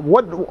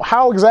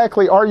 how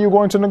exactly are you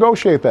going to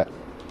negotiate that?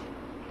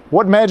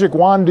 What magic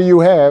wand do you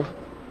have?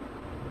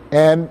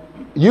 And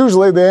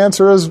usually the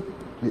answer is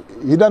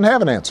he doesn't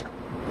have an answer.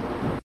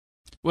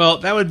 Well,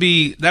 that would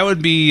be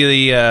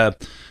the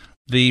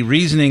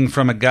reasoning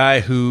from a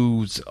guy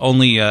whose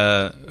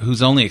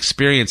only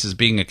experience is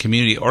being a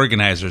community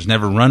organizer, has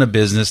never run a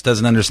business,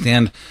 doesn't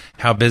understand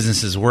how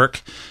businesses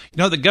work.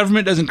 The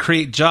government doesn't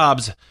create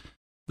jobs.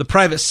 The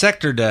private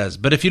sector does.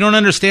 But if you don't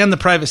understand the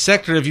private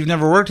sector, if you've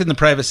never worked in the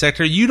private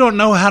sector, you don't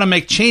know how to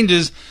make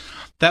changes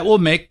that will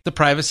make the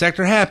private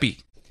sector happy.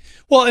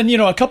 Well, and,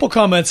 a couple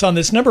comments on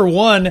this. Number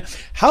one,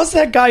 how's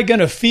that guy going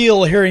to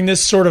feel hearing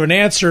this sort of an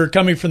answer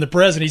coming from the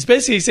president? He's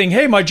basically saying,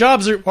 hey, our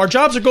jobs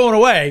are going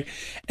away.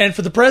 And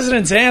for the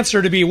president's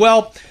answer to be,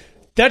 well,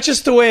 that's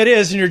just the way it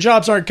is, and your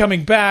jobs aren't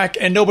coming back,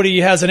 and nobody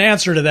has an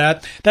answer to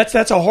that.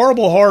 That's a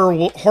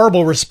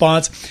horrible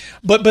response.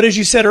 But as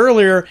you said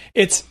earlier,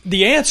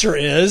 the answer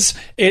is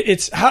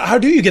how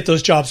do you get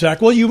those jobs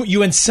back? Well, you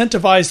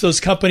incentivize those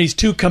companies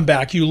to come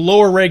back. You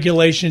lower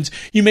regulations.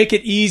 You make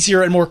it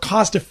easier and more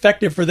cost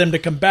effective for them to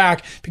come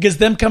back, because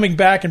them coming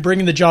back and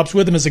bringing the jobs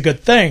with them is a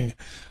good thing.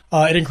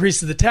 It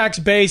increases the tax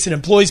base. It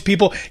employs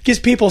people, gives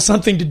people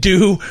something to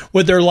do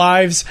with their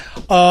lives.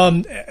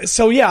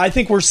 I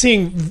think we're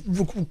seeing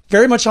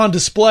very much on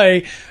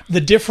display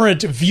the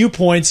different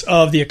viewpoints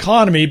of the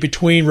economy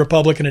between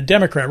Republican and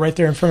Democrat right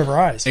there in front of our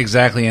eyes.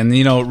 Exactly. And,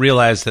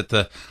 realize that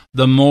the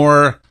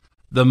more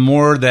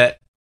that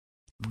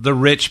the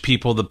rich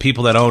people, the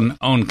people that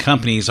own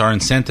companies, are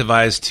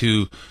incentivized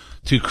to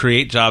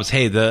create jobs.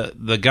 Hey,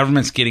 the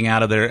government's getting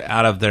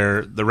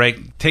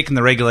taking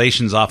the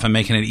regulations off and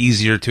making it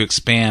easier to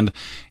expand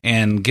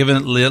and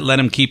let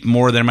them keep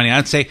more of their money.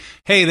 I'd say,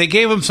 hey, they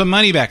gave them some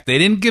money back. They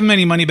didn't give them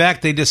any money back.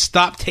 They just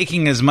stopped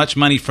taking as much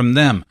money from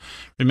them.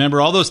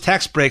 Remember, all those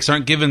tax breaks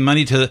aren't giving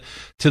money to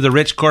the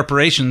rich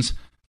corporations,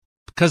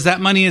 because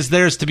that money is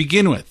theirs to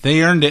begin with.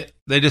 They earned it.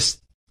 They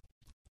just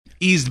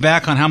eased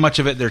back on how much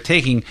of it they're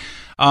taking.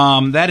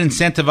 That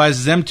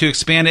incentivizes them to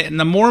expand it. And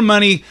the more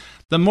money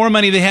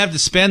they have to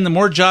spend, the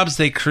more jobs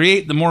they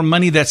create, the more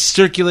money that's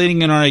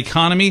circulating in our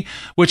economy,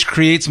 which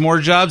creates more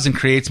jobs and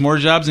creates more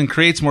jobs and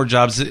creates more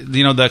jobs.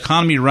 The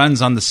economy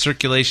runs on the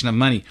circulation of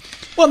money.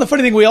 Well, and the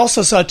funny thing we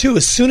also saw, too,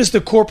 as soon as the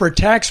corporate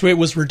tax rate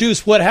was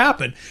reduced, what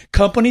happened?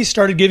 Companies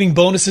started giving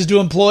bonuses to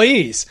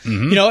employees.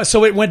 Mm-hmm.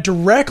 So it went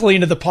directly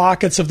into the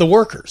pockets of the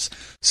workers.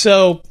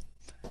 So...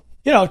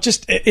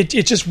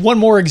 it's just one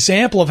more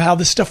example of how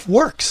this stuff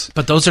works.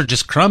 But those are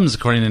just crumbs,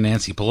 according to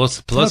Nancy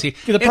Pelosi.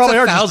 They probably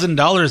it's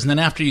 $1,000, and then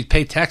after you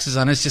pay taxes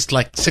on it, it's just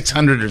like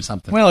 $600 or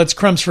something. Well, it's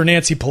crumbs for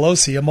Nancy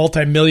Pelosi, a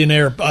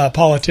multimillionaire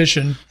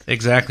politician.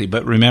 Exactly,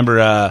 but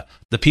remember,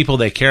 the people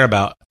they care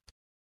about.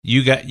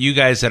 You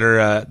guys that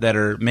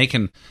are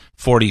making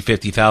 $40,000,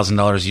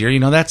 $50,000 a year.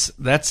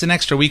 That's an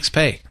extra week's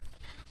pay.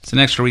 It's an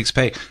extra week's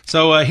pay.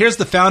 So here's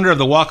the founder of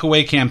the Walk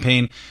Away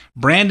campaign,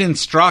 Brandon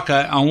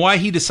Straka, on why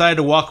he decided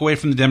to walk away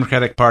from the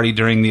Democratic Party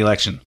during the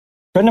election.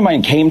 A friend of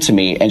mine came to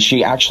me, and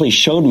she actually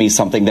showed me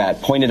something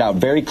that pointed out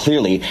very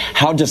clearly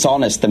how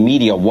dishonest the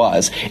media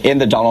was in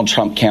the Donald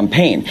Trump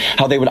campaign,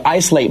 how they would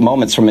isolate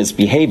moments from his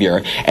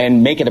behavior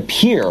and make it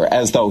appear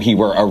as though he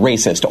were a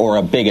racist or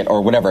a bigot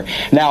or whatever.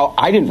 Now,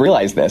 I didn't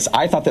realize this.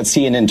 I thought that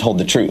CNN told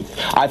the truth.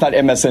 I thought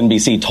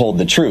MSNBC told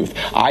the truth.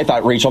 I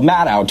thought Rachel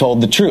Maddow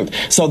told the truth.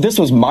 So this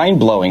was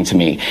mind-blowing to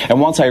me. And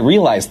once I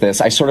realized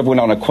this, I sort of went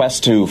on a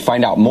quest to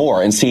find out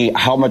more and see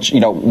how much,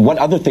 what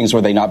other things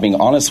were they not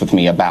being honest with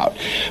me about,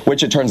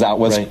 which it turns out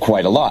was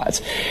quite a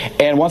lot.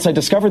 And once I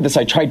discovered this,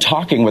 I tried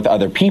talking with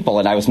other people,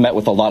 and I was met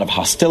with a lot of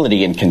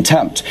hostility and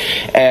contempt.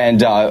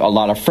 And a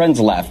lot of friends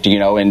left,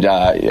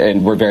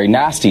 and were very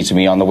nasty to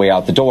me on the way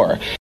out the door.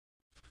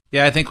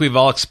 Yeah, I think we've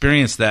all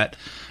experienced that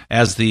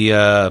as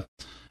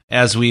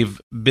as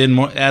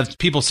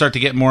people start to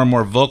get more and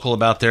more vocal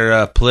about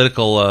their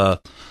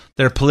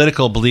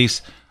political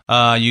beliefs.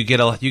 You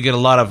get a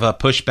lot of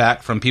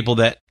pushback from people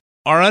that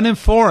are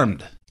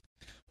uninformed.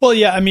 Well,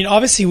 yeah, I mean,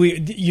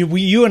 obviously,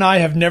 you and I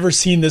have never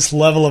seen this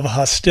level of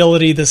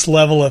hostility, this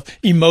level of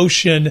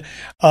emotion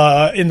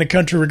in the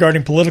country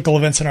regarding political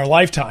events in our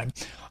lifetime.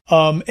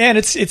 And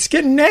it's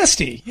getting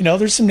nasty.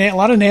 There's a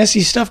lot of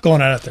nasty stuff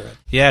going on out there.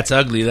 Yeah, it's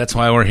ugly. That's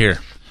why we're here,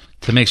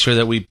 to make sure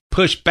that we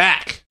push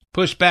back.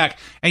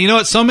 And you know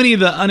what? So many of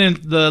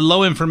the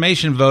low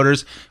information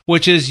voters,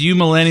 which is you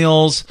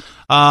millennials,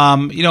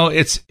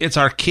 it's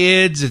our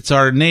kids, it's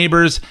our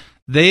neighbors.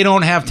 They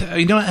don't have to,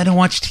 I don't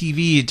watch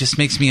TV. It just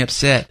makes me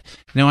upset.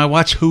 I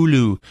watch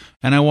Hulu,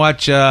 and I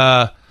watch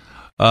Hula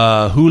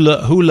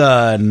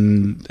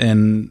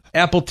and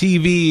Apple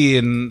TV,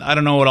 and I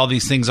don't know what all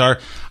these things are.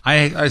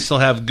 I still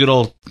have good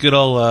old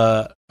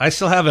I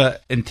still have an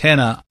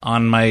antenna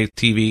on my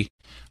TV.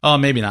 Oh,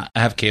 maybe not. I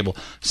have cable.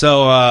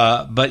 So,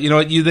 but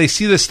they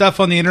see this stuff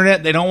on the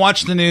internet. They don't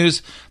watch the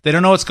news. They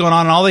don't know what's going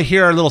on. And all they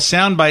hear are little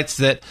sound bites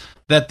that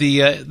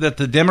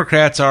the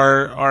Democrats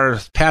are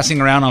passing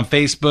around on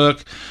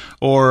Facebook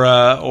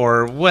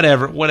or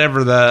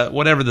whatever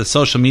the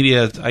social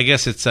media. I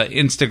guess it's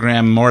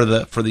Instagram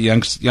more for the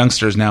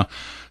youngsters now.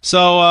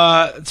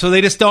 So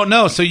they just don't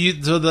know. So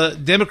the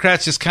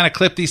Democrats just kind of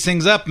clip these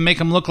things up and make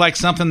them look like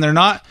something they're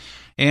not,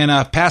 and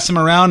pass them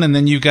around, and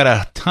then you've got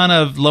a ton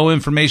of low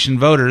information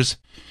voters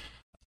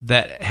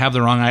that have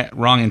the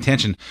wrong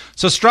intention.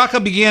 So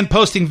Straka began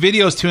posting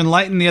videos to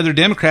enlighten the other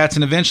Democrats,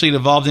 and eventually it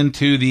evolved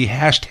into the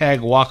hashtag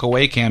Walk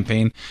Away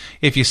campaign.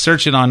 If you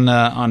search it on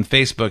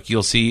Facebook,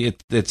 you'll see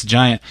it's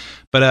giant.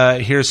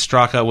 But here's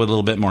Straka with a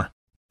little bit more.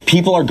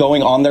 People are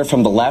going on there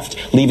from the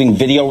left, leaving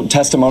video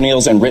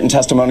testimonials and written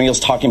testimonials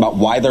talking about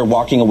why they're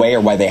walking away or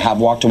why they have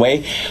walked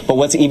away. But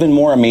what's even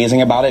more amazing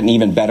about it, and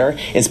even better,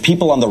 is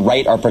people on the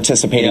right are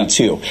participating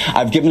too.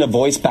 I've given a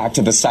voice back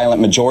to the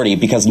silent majority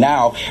because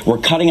now we're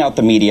cutting out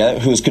the media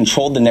who's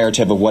controlled the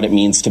narrative of what it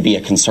means to be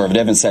a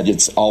conservative and said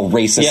it's all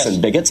racists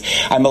and bigots.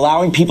 I'm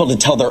allowing people to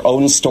tell their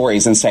own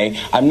stories and say,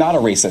 I'm not a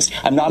racist.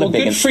 I'm not a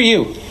bigot. Good for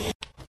you.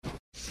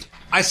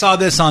 I saw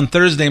this on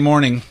Thursday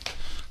morning.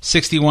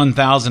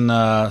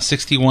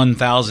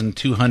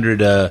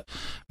 61,200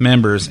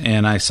 members,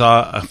 and I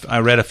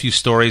read a few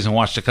stories and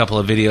watched a couple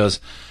of videos,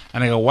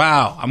 and I go,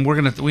 wow,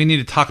 we need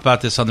to talk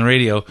about this on the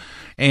radio,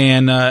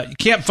 and you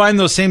can't find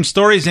those same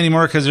stories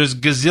anymore because there's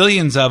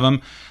gazillions of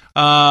them.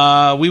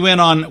 We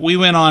went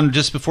on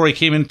just before he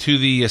came into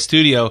the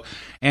studio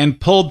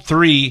and pulled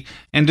three,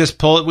 and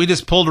we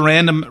just pulled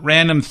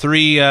random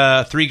three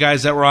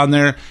guys that were on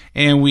there,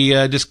 and we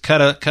just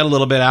cut a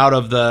little bit out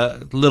of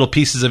the little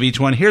pieces of each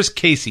one. Here's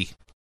Casey.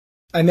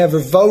 I never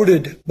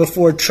voted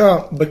before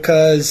Trump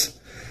because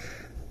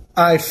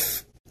I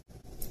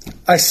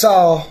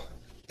saw,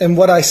 and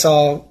what I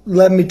saw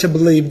led me to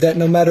believe that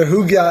no matter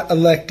who got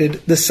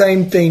elected, the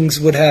same things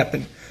would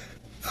happen.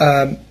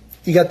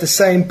 You got the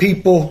same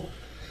people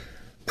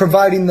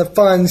providing the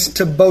funds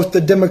to both the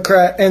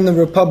Democrat and the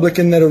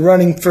Republican that are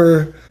running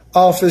for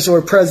office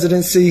or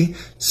presidency.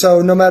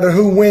 So no matter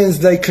who wins,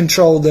 they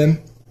control them,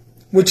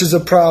 which is a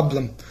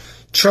problem.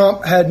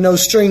 Trump had no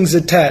strings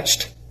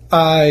attached.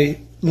 I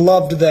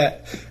loved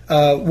that.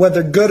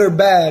 Whether good or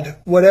bad,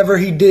 whatever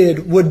he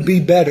did would be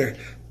better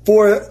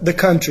for the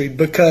country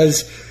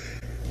because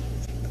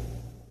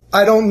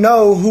I don't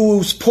know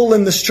who's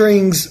pulling the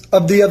strings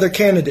of the other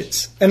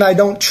candidates, and I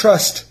don't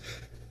trust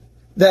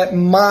that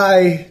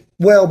my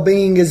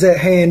well-being is at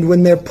hand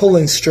when they're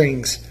pulling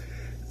strings.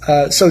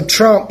 So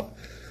Trump,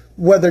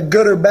 whether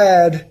good or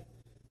bad,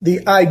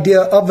 the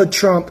idea of a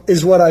Trump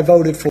is what I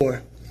voted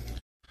for.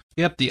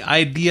 Yep, the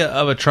idea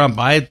of a Trump.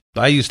 I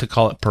used to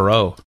call it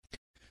Perot.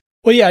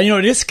 Well, yeah,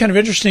 it is kind of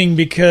interesting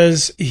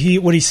because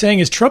what he's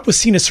saying is Trump was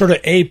seen as sort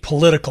of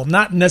apolitical,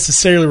 not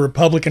necessarily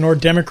Republican or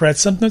Democrat,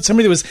 somebody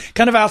that was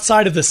kind of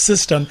outside of the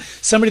system,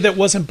 somebody that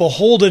wasn't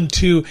beholden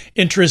to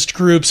interest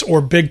groups or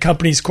big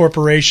companies,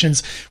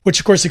 corporations, which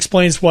of course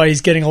explains why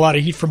he's getting a lot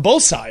of heat from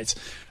both sides,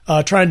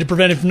 trying to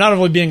prevent him from not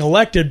only being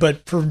elected,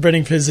 but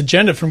preventing his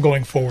agenda from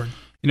going forward.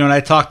 And I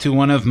talked to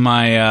one of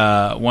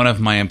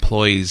my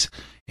employees,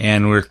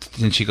 and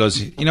she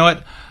goes, you know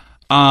what?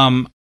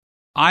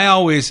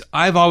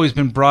 I've always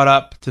been brought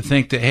up to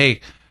think that, hey,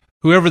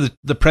 whoever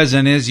the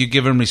president is, you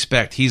give him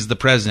respect. He's the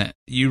president.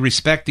 You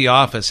respect the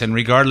office, and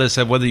regardless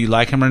of whether you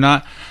like him or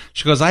not.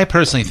 She goes, I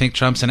personally think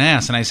Trump's an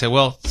ass. And I said,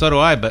 well, so do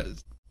I, but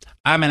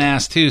I'm an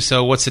ass too,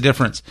 so what's the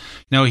difference?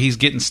 He's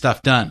getting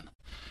stuff done.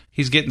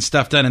 He's getting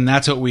stuff done, and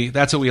that's what we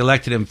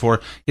elected him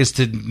for, is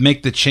to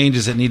make the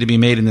changes that need to be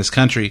made in this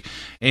country.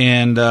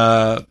 And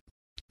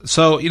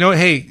so,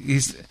 hey,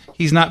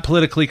 he's not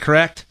politically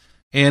correct.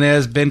 And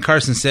as Ben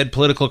Carson said,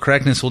 political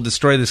correctness will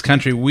destroy this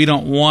country. We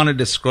don't want to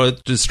destroy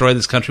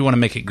this country. We want to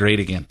make it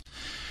great again.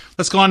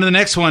 Let's go on to the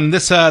next one.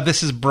 This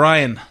is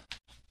Brian.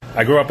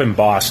 I grew up in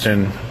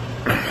Boston,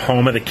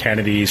 home of the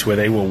Kennedys, where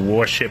they were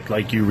worshipped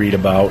like you read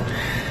about,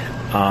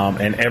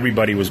 and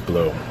everybody was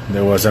blue.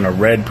 There wasn't a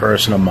red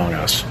person among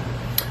us.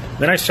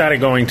 Then I started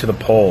going to the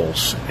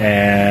polls,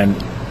 and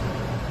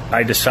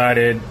I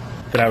decided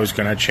that I was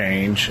going to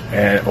change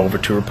over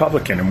to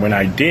Republican. And when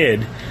I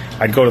did,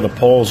 I'd go to the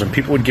polls and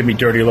people would give me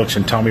dirty looks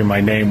and tell me my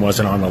name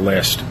wasn't on the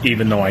list,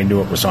 even though I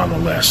knew it was on the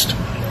list.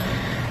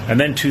 And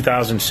then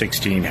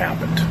 2016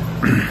 happened.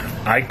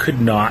 I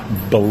could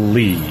not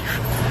believe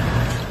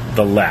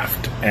the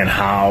left and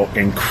how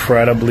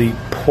incredibly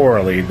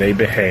poorly they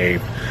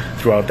behaved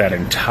throughout that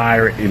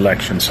entire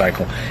election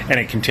cycle. And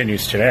it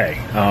continues today.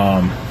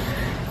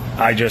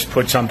 I just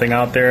put something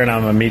out there and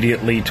I'm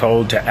immediately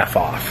told to F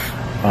off,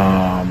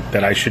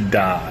 that I should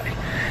die,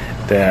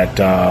 that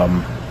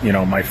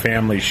my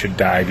family should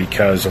die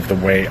because of the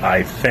way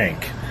I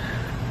think.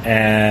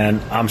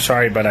 And I'm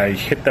sorry, but I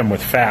hit them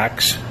with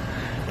facts.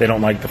 They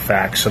don't like the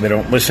facts, so they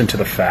don't listen to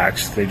the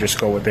facts. They just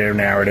go with their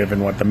narrative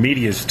and what the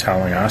media is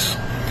telling us.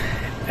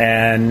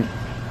 And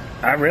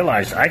I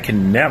realized I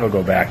can never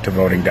go back to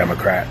voting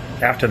Democrat.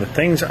 After the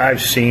things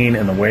I've seen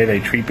and the way they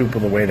treat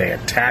people, the way they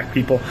attack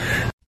people.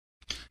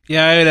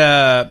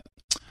 Yeah,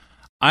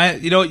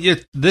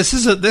 this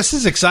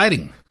is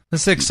exciting.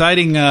 This is an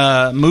exciting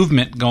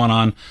movement going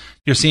on.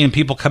 You're seeing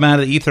people come out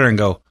of the ether and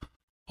go,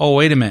 oh,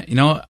 wait a minute.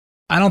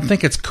 I don't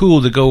think it's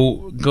cool to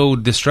go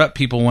disrupt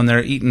people when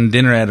they're eating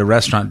dinner at a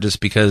restaurant just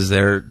because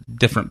they're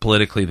different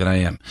politically than I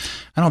am.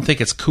 I don't think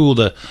it's cool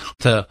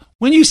to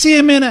when you see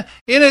them in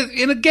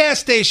a gas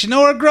station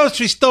or a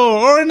grocery store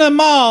or in a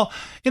mall,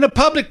 in a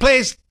public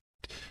place,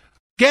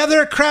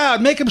 gather a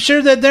crowd, make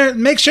sure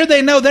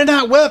they know they're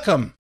not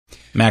welcome.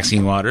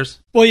 Maxine Waters.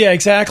 Well, yeah,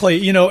 exactly.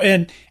 You know,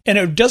 and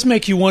it does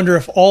make you wonder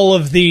if all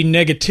of the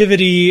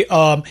negativity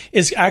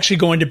is actually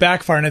going to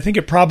backfire. And I think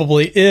it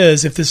probably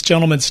is if this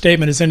gentleman's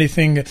statement is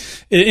anything, it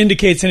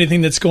indicates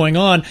anything that's going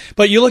on.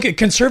 But you look at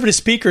conservative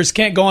speakers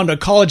can't go onto a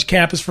college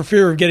campus for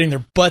fear of getting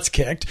their butts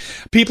kicked.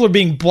 People are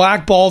being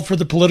blackballed for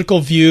their political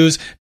views.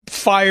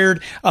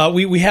 Fired.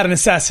 We had an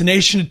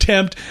assassination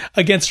attempt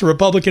against a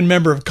Republican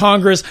member of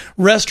Congress.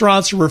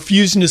 Restaurants are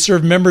refusing to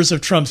serve members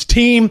of Trump's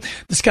team.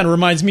 This kind of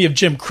reminds me of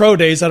Jim Crow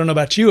days. I don't know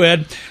about you,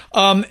 Ed.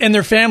 And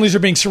their families are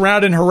being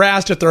surrounded and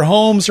harassed at their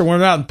homes or when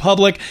they're out in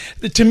public.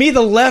 To me,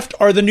 the left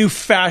are the new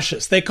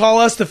fascists. They call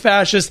us the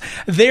fascists.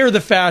 They're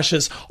the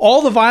fascists.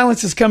 All the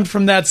violence is coming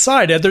from that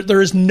side, Ed.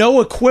 There is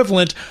no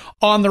equivalent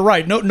on the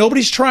right.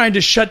 Nobody's trying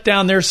to shut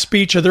down their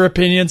speech or their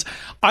opinions.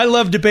 I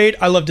love debate.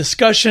 I love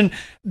discussion.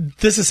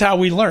 This is how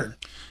we learn.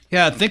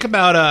 Yeah, think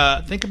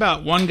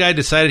about one guy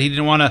decided he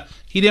didn't want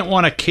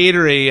to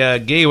cater a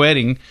gay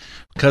wedding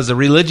because the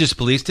religious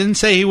beliefs. Didn't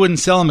say he wouldn't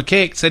sell him a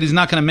cake. Said he's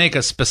not going to make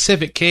a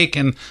specific cake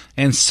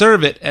and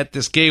serve it at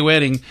this gay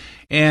wedding.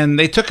 And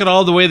they took it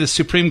all the way to the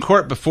Supreme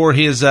Court before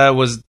his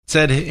was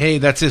said, hey,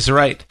 that's his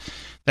right.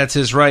 That's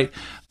his right.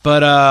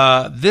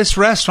 But this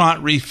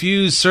restaurant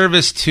refused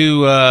service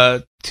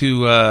to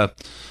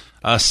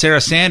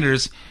Sarah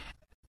Sanders,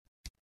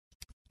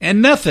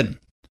 and nothing.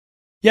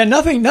 Yeah,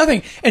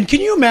 nothing. And can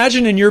you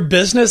imagine in your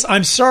business,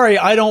 I'm sorry,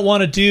 I don't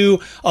want to do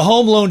a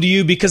home loan to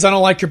you because I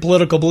don't like your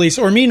political beliefs,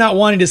 or me not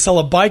wanting to sell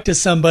a bike to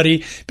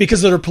somebody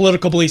because of their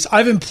political beliefs.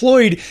 I've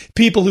employed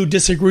people who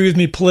disagree with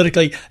me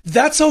politically.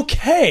 That's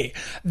okay.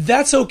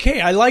 That's okay.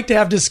 I like to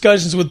have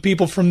discussions with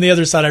people from the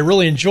other side. I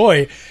really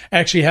enjoy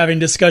actually having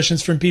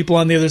discussions from people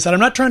on the other side. I'm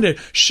not trying to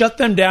shut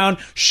them down,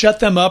 shut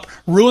them up,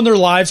 ruin their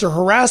lives, or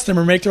harass them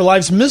or make their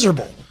lives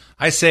miserable.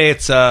 I say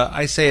it's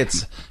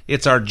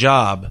our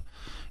job.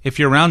 If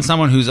you're around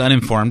someone who's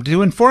uninformed,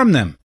 to inform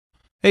them.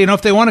 Hey,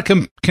 if they want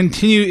to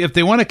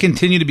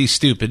continue to be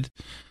stupid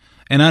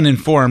and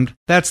uninformed,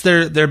 that's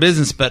their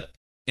business. But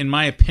in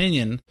my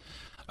opinion,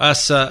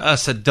 us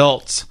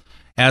adults,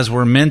 as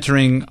we're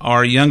mentoring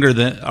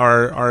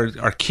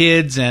our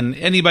kids and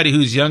anybody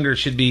who's younger,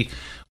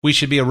 we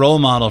should be a role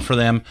model for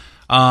them.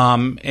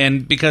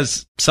 And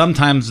because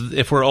sometimes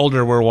if we're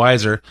older, we're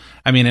wiser.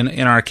 I mean,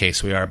 in our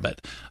case, we are, but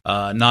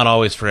not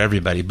always for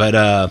everybody.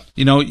 But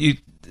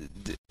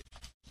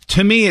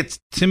To me,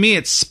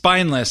 it's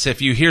spineless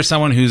if you hear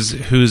someone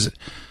who's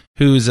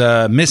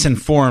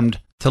misinformed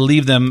to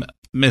leave them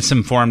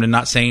misinformed and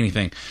not say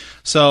anything.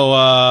 So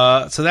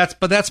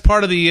that's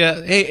part of the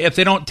hey, if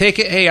they don't take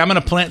it, hey, I'm going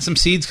to plant some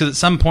seeds because at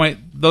some point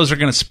those are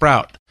going to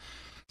sprout.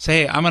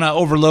 Say, hey, I'm going to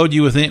overload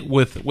you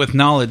with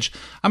knowledge.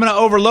 I'm going to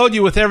overload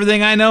you with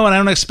everything I know, and I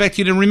don't expect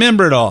you to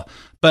remember it all.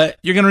 But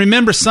you're going to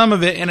remember some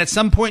of it, and at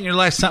some point in your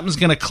life, something's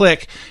going to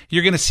click.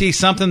 You're going to see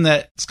something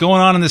that's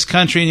going on in this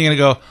country, and you're going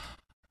to go,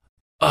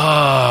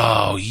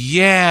 oh,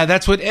 yeah,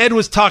 that's what Ed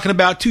was talking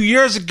about 2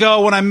 years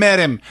ago when I met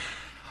him.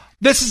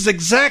 This is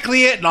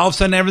exactly it. And all of a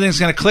sudden, everything's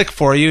going to click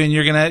for you, and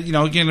you're going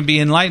to be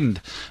enlightened.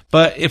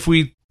 But if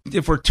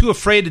we're too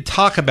afraid to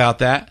talk about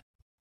that,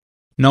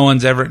 no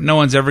one's ever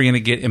going to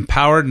get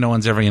empowered. No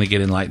one's ever going to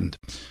get enlightened.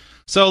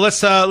 So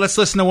let's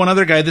listen to one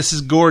other guy. This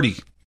is Gordy.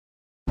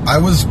 I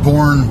was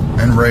born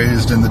and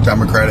raised in the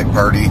Democratic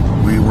Party.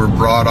 We were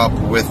brought up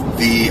with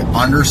the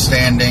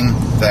understanding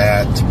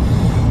that.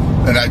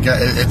 And I guess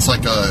it's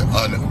like a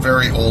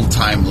very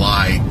old-time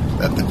lie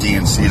that the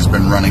DNC has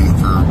been running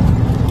for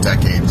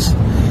decades,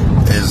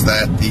 is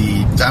that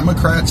the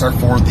Democrats are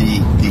for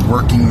the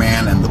working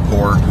man and the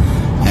poor,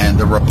 and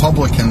the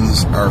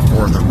Republicans are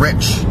for the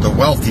rich, the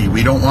wealthy.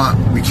 We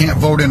can't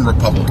vote in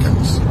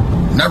Republicans.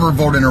 Never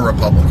vote in a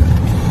Republican.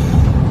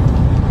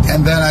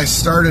 And then I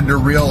started to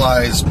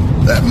realize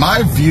that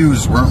my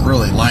views weren't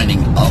really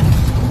lining up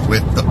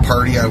with the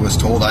party I was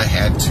told I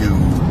had to,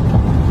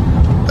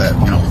 that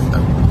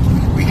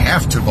we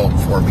have to vote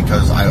for,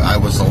 because I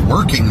was a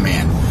working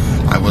man.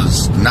 I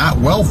was not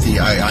wealthy.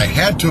 I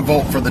had to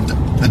vote for the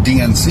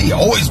DNC.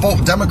 Always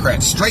vote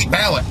Democrat, straight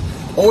ballot.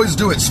 Always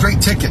do it,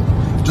 straight ticket.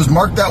 Just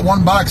mark that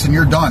one box and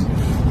you're done.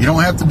 You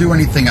don't have to do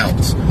anything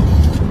else.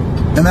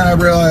 And then I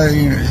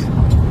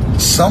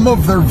realized some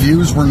of their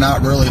views were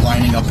not really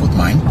lining up with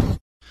mine.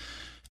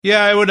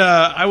 Yeah,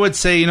 I would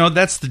say,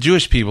 that's the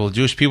Jewish people.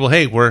 Jewish people,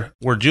 hey, we're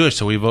Jewish,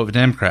 so we vote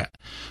Democrat.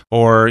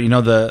 Or,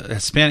 the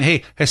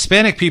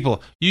Hispanic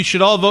people, you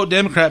should all vote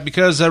Democrat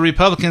because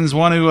Republicans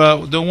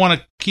don't want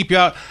to keep you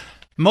out.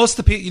 Most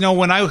of the people,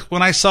 when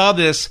I saw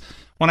this,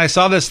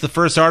 the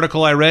first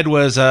article I read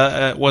was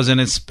an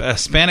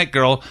Hispanic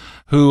girl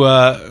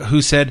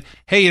who said,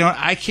 hey,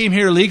 I came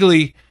here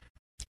legally,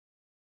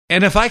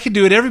 and if I could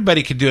do it,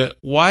 everybody could do it.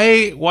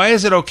 Why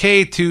is it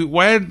okay to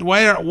why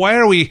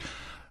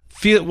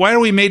are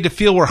we made to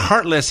feel we're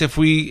heartless if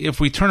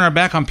we turn our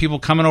back on people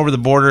coming over the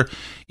border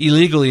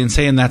illegally and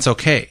saying that's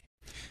okay?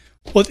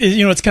 Well,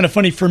 it's kind of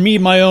funny for me.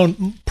 My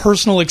own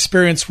personal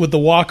experience with the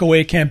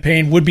walkaway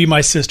campaign would be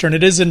my sister. And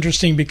it is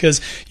interesting because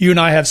you and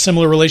I have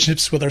similar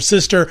relationships with our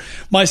sister.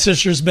 My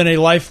sister's been a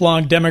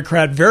lifelong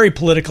Democrat, very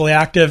politically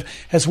active,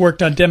 has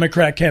worked on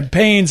Democrat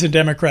campaigns and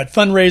Democrat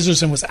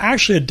fundraisers, and was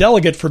actually a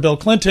delegate for Bill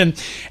Clinton.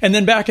 And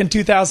then back in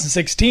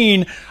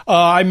 2016,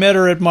 I met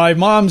her at my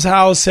mom's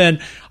house,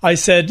 and I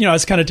said, I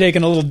was kind of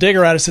taking a little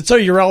digger at it. I said, so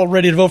you're all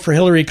ready to vote for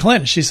Hillary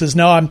Clinton? She says,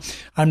 no,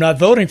 I'm not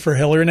voting for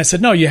Hillary. And I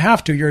said, no, you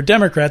have to. You're a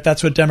Democrat.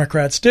 That's what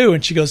Democrats do.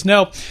 And she goes,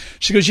 no.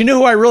 She goes, you know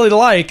who I really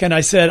like? And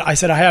I said, I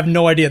have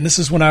no idea. And this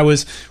is when I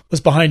was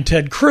behind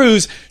Ted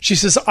Cruz. She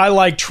says, I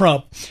like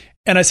Trump.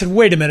 And I said,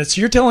 wait a minute. So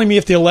you're telling me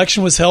if the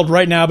election was held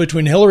right now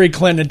between Hillary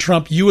Clinton and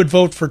Trump, you would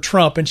vote for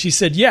Trump? And she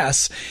said,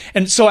 yes.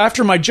 And so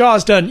after my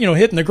jaw's done,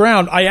 hitting the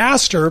ground, I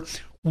asked her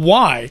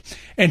why.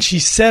 And she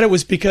said it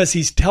was because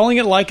he's telling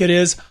it like it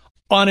is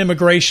on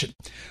immigration.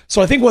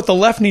 So I think what the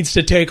left needs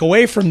to take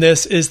away from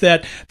this is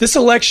that this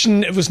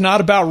election was not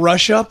about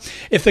Russia.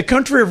 If the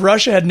country of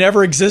Russia had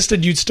never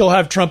existed, you'd still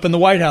have Trump in the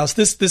White House.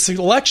 This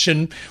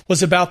election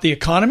was about the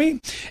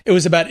economy, it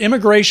was about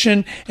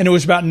immigration, and it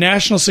was about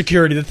national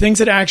security, the things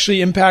that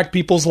actually impact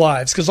people's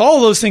lives. Because all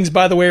of those things,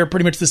 by the way, are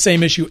pretty much the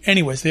same issue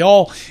anyways. They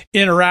all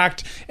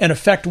interact and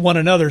affect one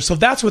another. So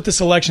that's what this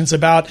election's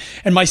about.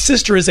 And my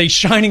sister is a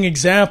shining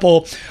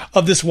example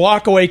of this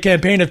walkaway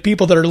campaign of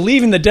people that are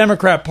leaving the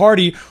Democrat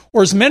Party,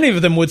 or as many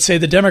of them would say,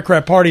 the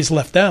Democrat Party's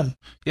left them.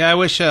 Yeah, I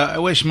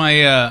wish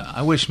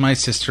my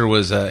sister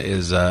was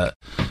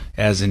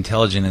as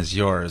intelligent as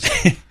yours,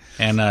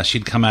 and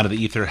she'd come out of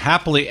the ether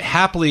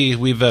happily.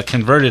 We've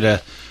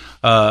converted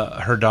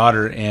her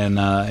daughter and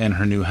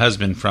her new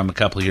husband from a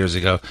couple of years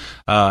ago.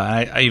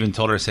 I even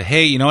told her, I said,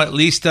 hey, you know what? At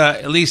least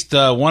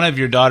one of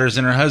your daughters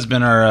and her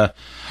husband are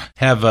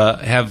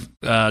have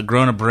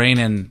grown a brain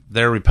and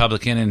they're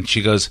Republican. And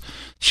she goes.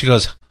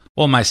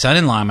 Well, my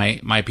son-in-law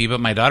might be, but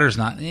my daughter's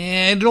not.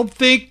 I don't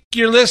think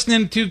you're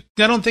listening to.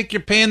 I don't think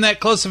you're paying that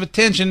close of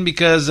attention,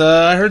 because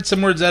I heard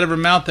some words out of her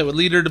mouth that would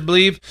lead me to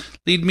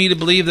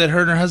believe that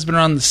her and her husband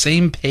are on the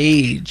same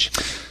page.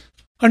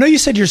 I know you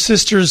said your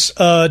sister's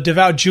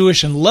devout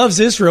Jewish and loves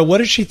Israel. What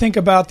does she think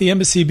about the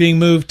embassy being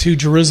moved to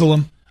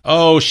Jerusalem?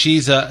 Oh,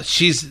 she's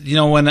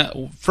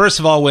when first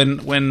of all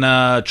when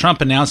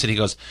Trump announced it, he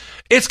goes,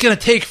 it's going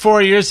to take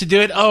 4 years to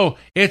do it. Oh,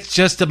 it's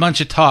just a bunch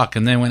of talk.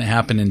 And then when it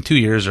happened in 2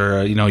 years, or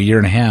a year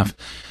and a half,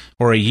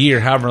 or a year,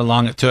 however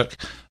long it took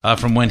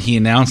from when he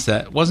announced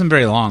that, it wasn't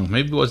very long.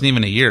 Maybe it wasn't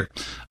even a year.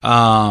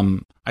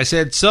 I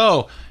said,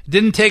 so it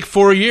didn't take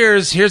 4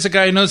 years. Here's a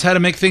guy who knows how to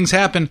make things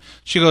happen.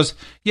 She goes,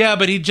 yeah,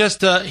 but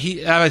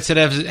I said,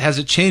 has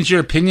it changed your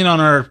opinion on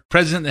our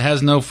president that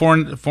has no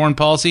foreign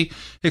policy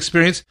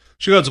experience?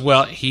 She goes,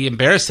 well, he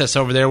embarrassed us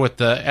over there at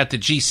the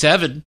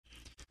G7.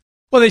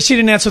 Well, she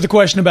didn't answer the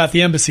question about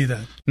the embassy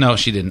then. No,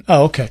 she didn't.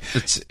 Oh, okay.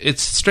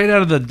 It's straight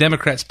out of the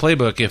Democrats'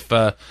 playbook.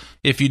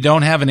 If you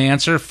don't have an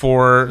answer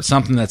for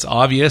something that's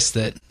obvious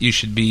that you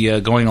should be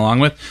going along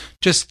with,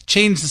 just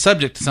change the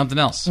subject to something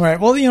else. Right.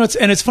 Well,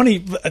 it's funny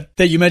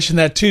that you mentioned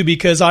that too,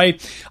 because I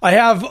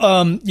have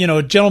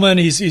a gentleman.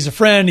 He's a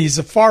friend. He's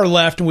a far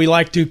left, and we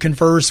like to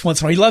converse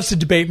once in a while. He loves to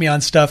debate me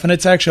on stuff, and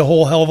it's actually a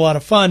whole hell of a lot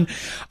of fun.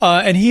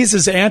 And he's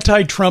as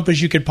anti-Trump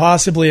as you could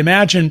possibly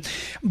imagine.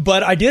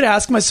 But I did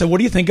ask him, I said, what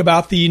do you think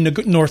about the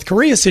North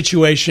Korea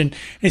situation?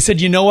 And he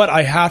said, you know what?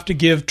 I have to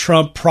give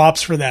Trump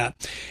props for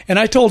that. And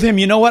I told him,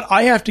 you know what?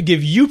 I have to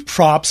give you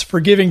props for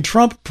giving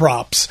Trump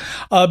props,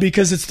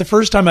 because it's the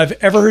first time I've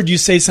ever heard you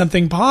say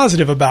something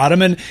positive about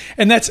him.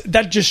 And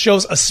that just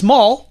shows a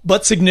small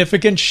but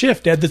significant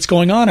shift, Ed, that's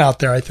going on out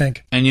there, I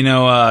think. And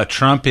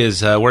Trump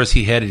is, where's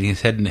he headed?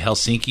 He's heading to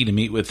Helsinki to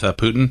meet with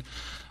Putin.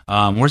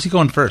 Where's he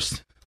going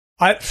first?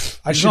 I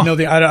should know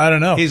I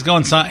don't know. He's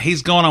going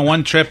on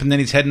one trip, and then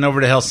he's heading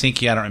over to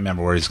Helsinki. I don't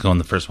remember where he's going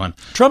the first one.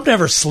 Trump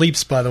never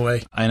sleeps, by the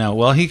way. I know.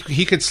 Well,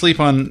 he could sleep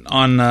on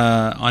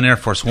Air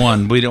Force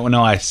One. We don't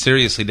know. I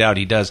seriously doubt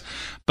he does.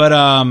 But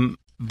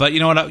you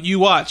know what?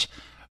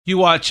 You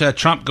watch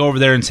Trump go over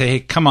there and say,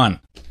 "Hey, come on,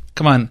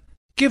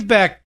 give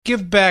back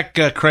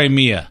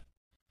Crimea,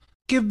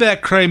 give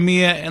back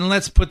Crimea, and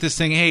let's put this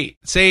thing. Hey,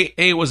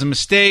 it was a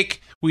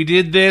mistake. We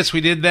did this,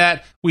 we did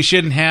that. We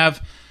shouldn't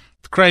have.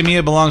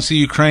 Crimea belongs to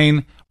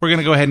Ukraine. We're going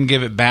to go ahead and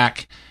give it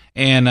back,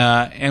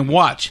 and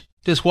watch.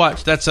 Just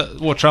watch. That's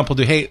what Trump will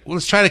do. Hey,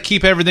 let's try to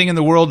keep everything in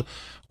the world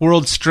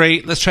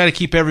straight. Let's try to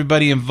keep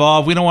everybody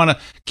involved. We don't want to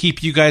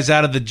keep you guys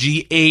out of the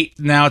G8.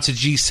 Now it's a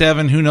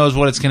G7. Who knows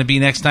what it's going to be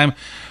next time?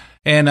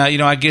 And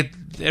I get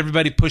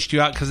everybody pushed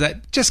you out because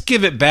that. Just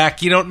give it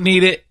back. You don't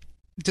need it.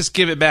 Just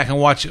give it back and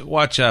watch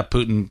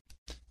Putin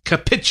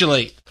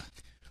capitulate.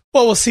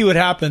 Well, we'll see what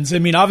happens. I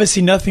mean,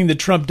 obviously nothing that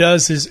Trump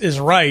does is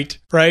right?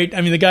 I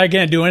mean, the guy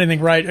can't do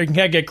anything right. He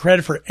can't get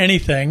credit for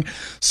anything.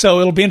 So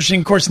it'll be interesting.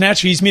 Of course,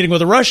 naturally, he's meeting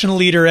with a Russian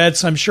leader, Ed,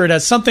 so I'm sure it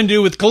has something to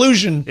do with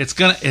collusion. It's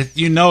going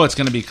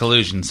to be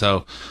collusion.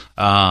 So,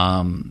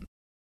 the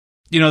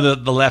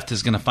left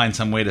is going to find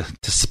some way to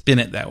spin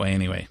it that way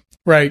anyway.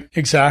 Right,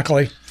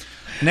 exactly.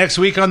 Next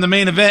week on the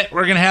main event,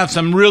 we're going to have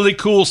some really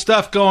cool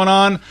stuff going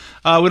on.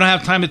 We don't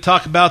have time to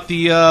talk about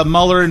the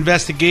Mueller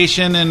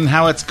investigation and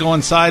how it's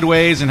going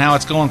sideways and how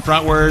it's going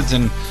frontwards.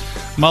 And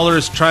Mueller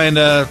is trying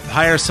to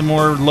hire some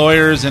more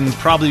lawyers, and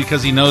probably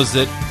because he knows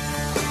that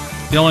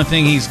the only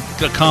thing he's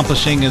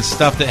accomplishing is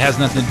stuff that has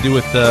nothing to do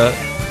with the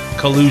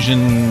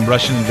collusion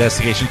Russian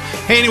investigation.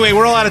 Hey, anyway,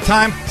 we're all out of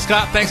time.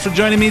 Scott, thanks for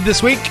joining me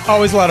this week.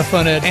 Always a lot of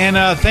fun, Ed.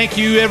 And thank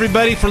you,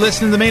 everybody, for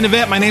listening to the main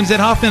event. My name's Ed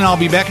Hoffman, and I'll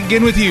be back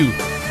again with you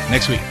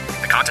next week.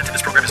 The content of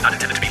this program is not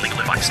intended to be legal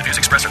advice. The views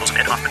expressed are those of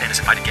Ed Hoffman and his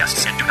invited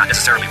guests and do not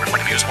necessarily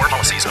reflect the views or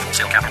policies of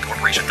Wholesale Capital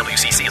Corporation.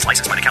 WCC is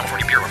licensed by the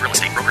California Bureau of Real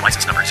Estate, broker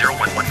license number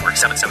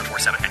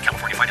 011477747, and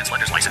California Finance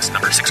Lenders license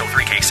number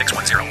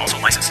 603K610. Also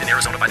licensed in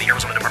Arizona by the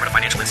Arizona Department of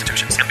Financial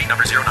Institutions, MB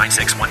number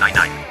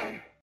 096199.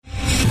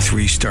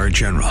 3-star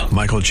General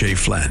Michael J.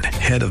 Flynn,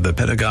 head of the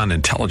Pentagon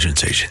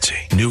Intelligence Agency,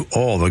 knew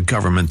all the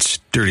government's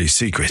dirty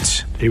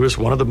secrets. He was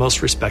one of the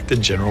most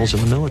respected generals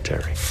in the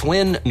military.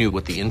 Flynn knew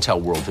what the intel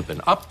world had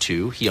been up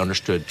to. He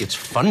understood its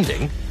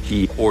funding.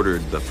 He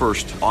ordered the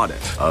first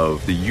audit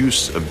of the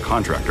use of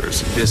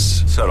contractors.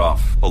 This set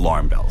off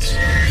alarm bells.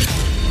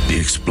 The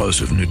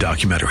explosive new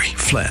documentary,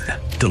 Flynn,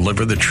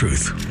 Deliver the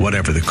Truth,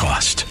 Whatever the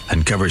Cost,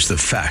 uncovers the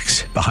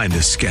facts behind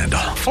this scandal.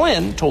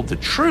 Flynn told the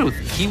truth.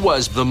 He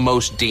was the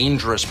most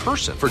dangerous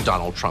person for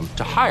Donald Trump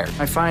to hire.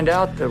 I find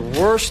out the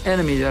worst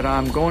enemy that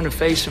I'm going to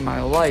face in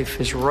my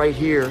life is right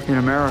here in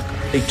America.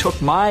 They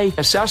took my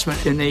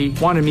assessment and they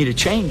wanted me to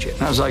change it.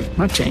 And I was like, I'm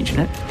not changing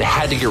it. They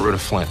had to get rid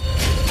of Flynn.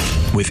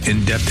 With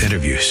in-depth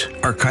interviews,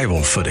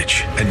 archival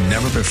footage, and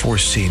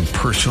never-before-seen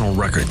personal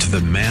records of the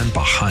man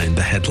behind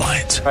the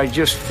headlines. I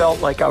just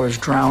felt like I was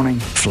drowning.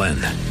 Flynn,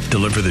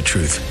 Deliver the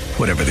Truth,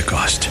 Whatever the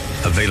Cost.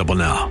 Available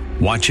now.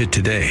 Watch it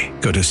today.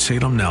 Go to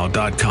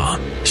salemnow.com.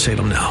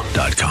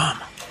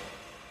 salemnow.com.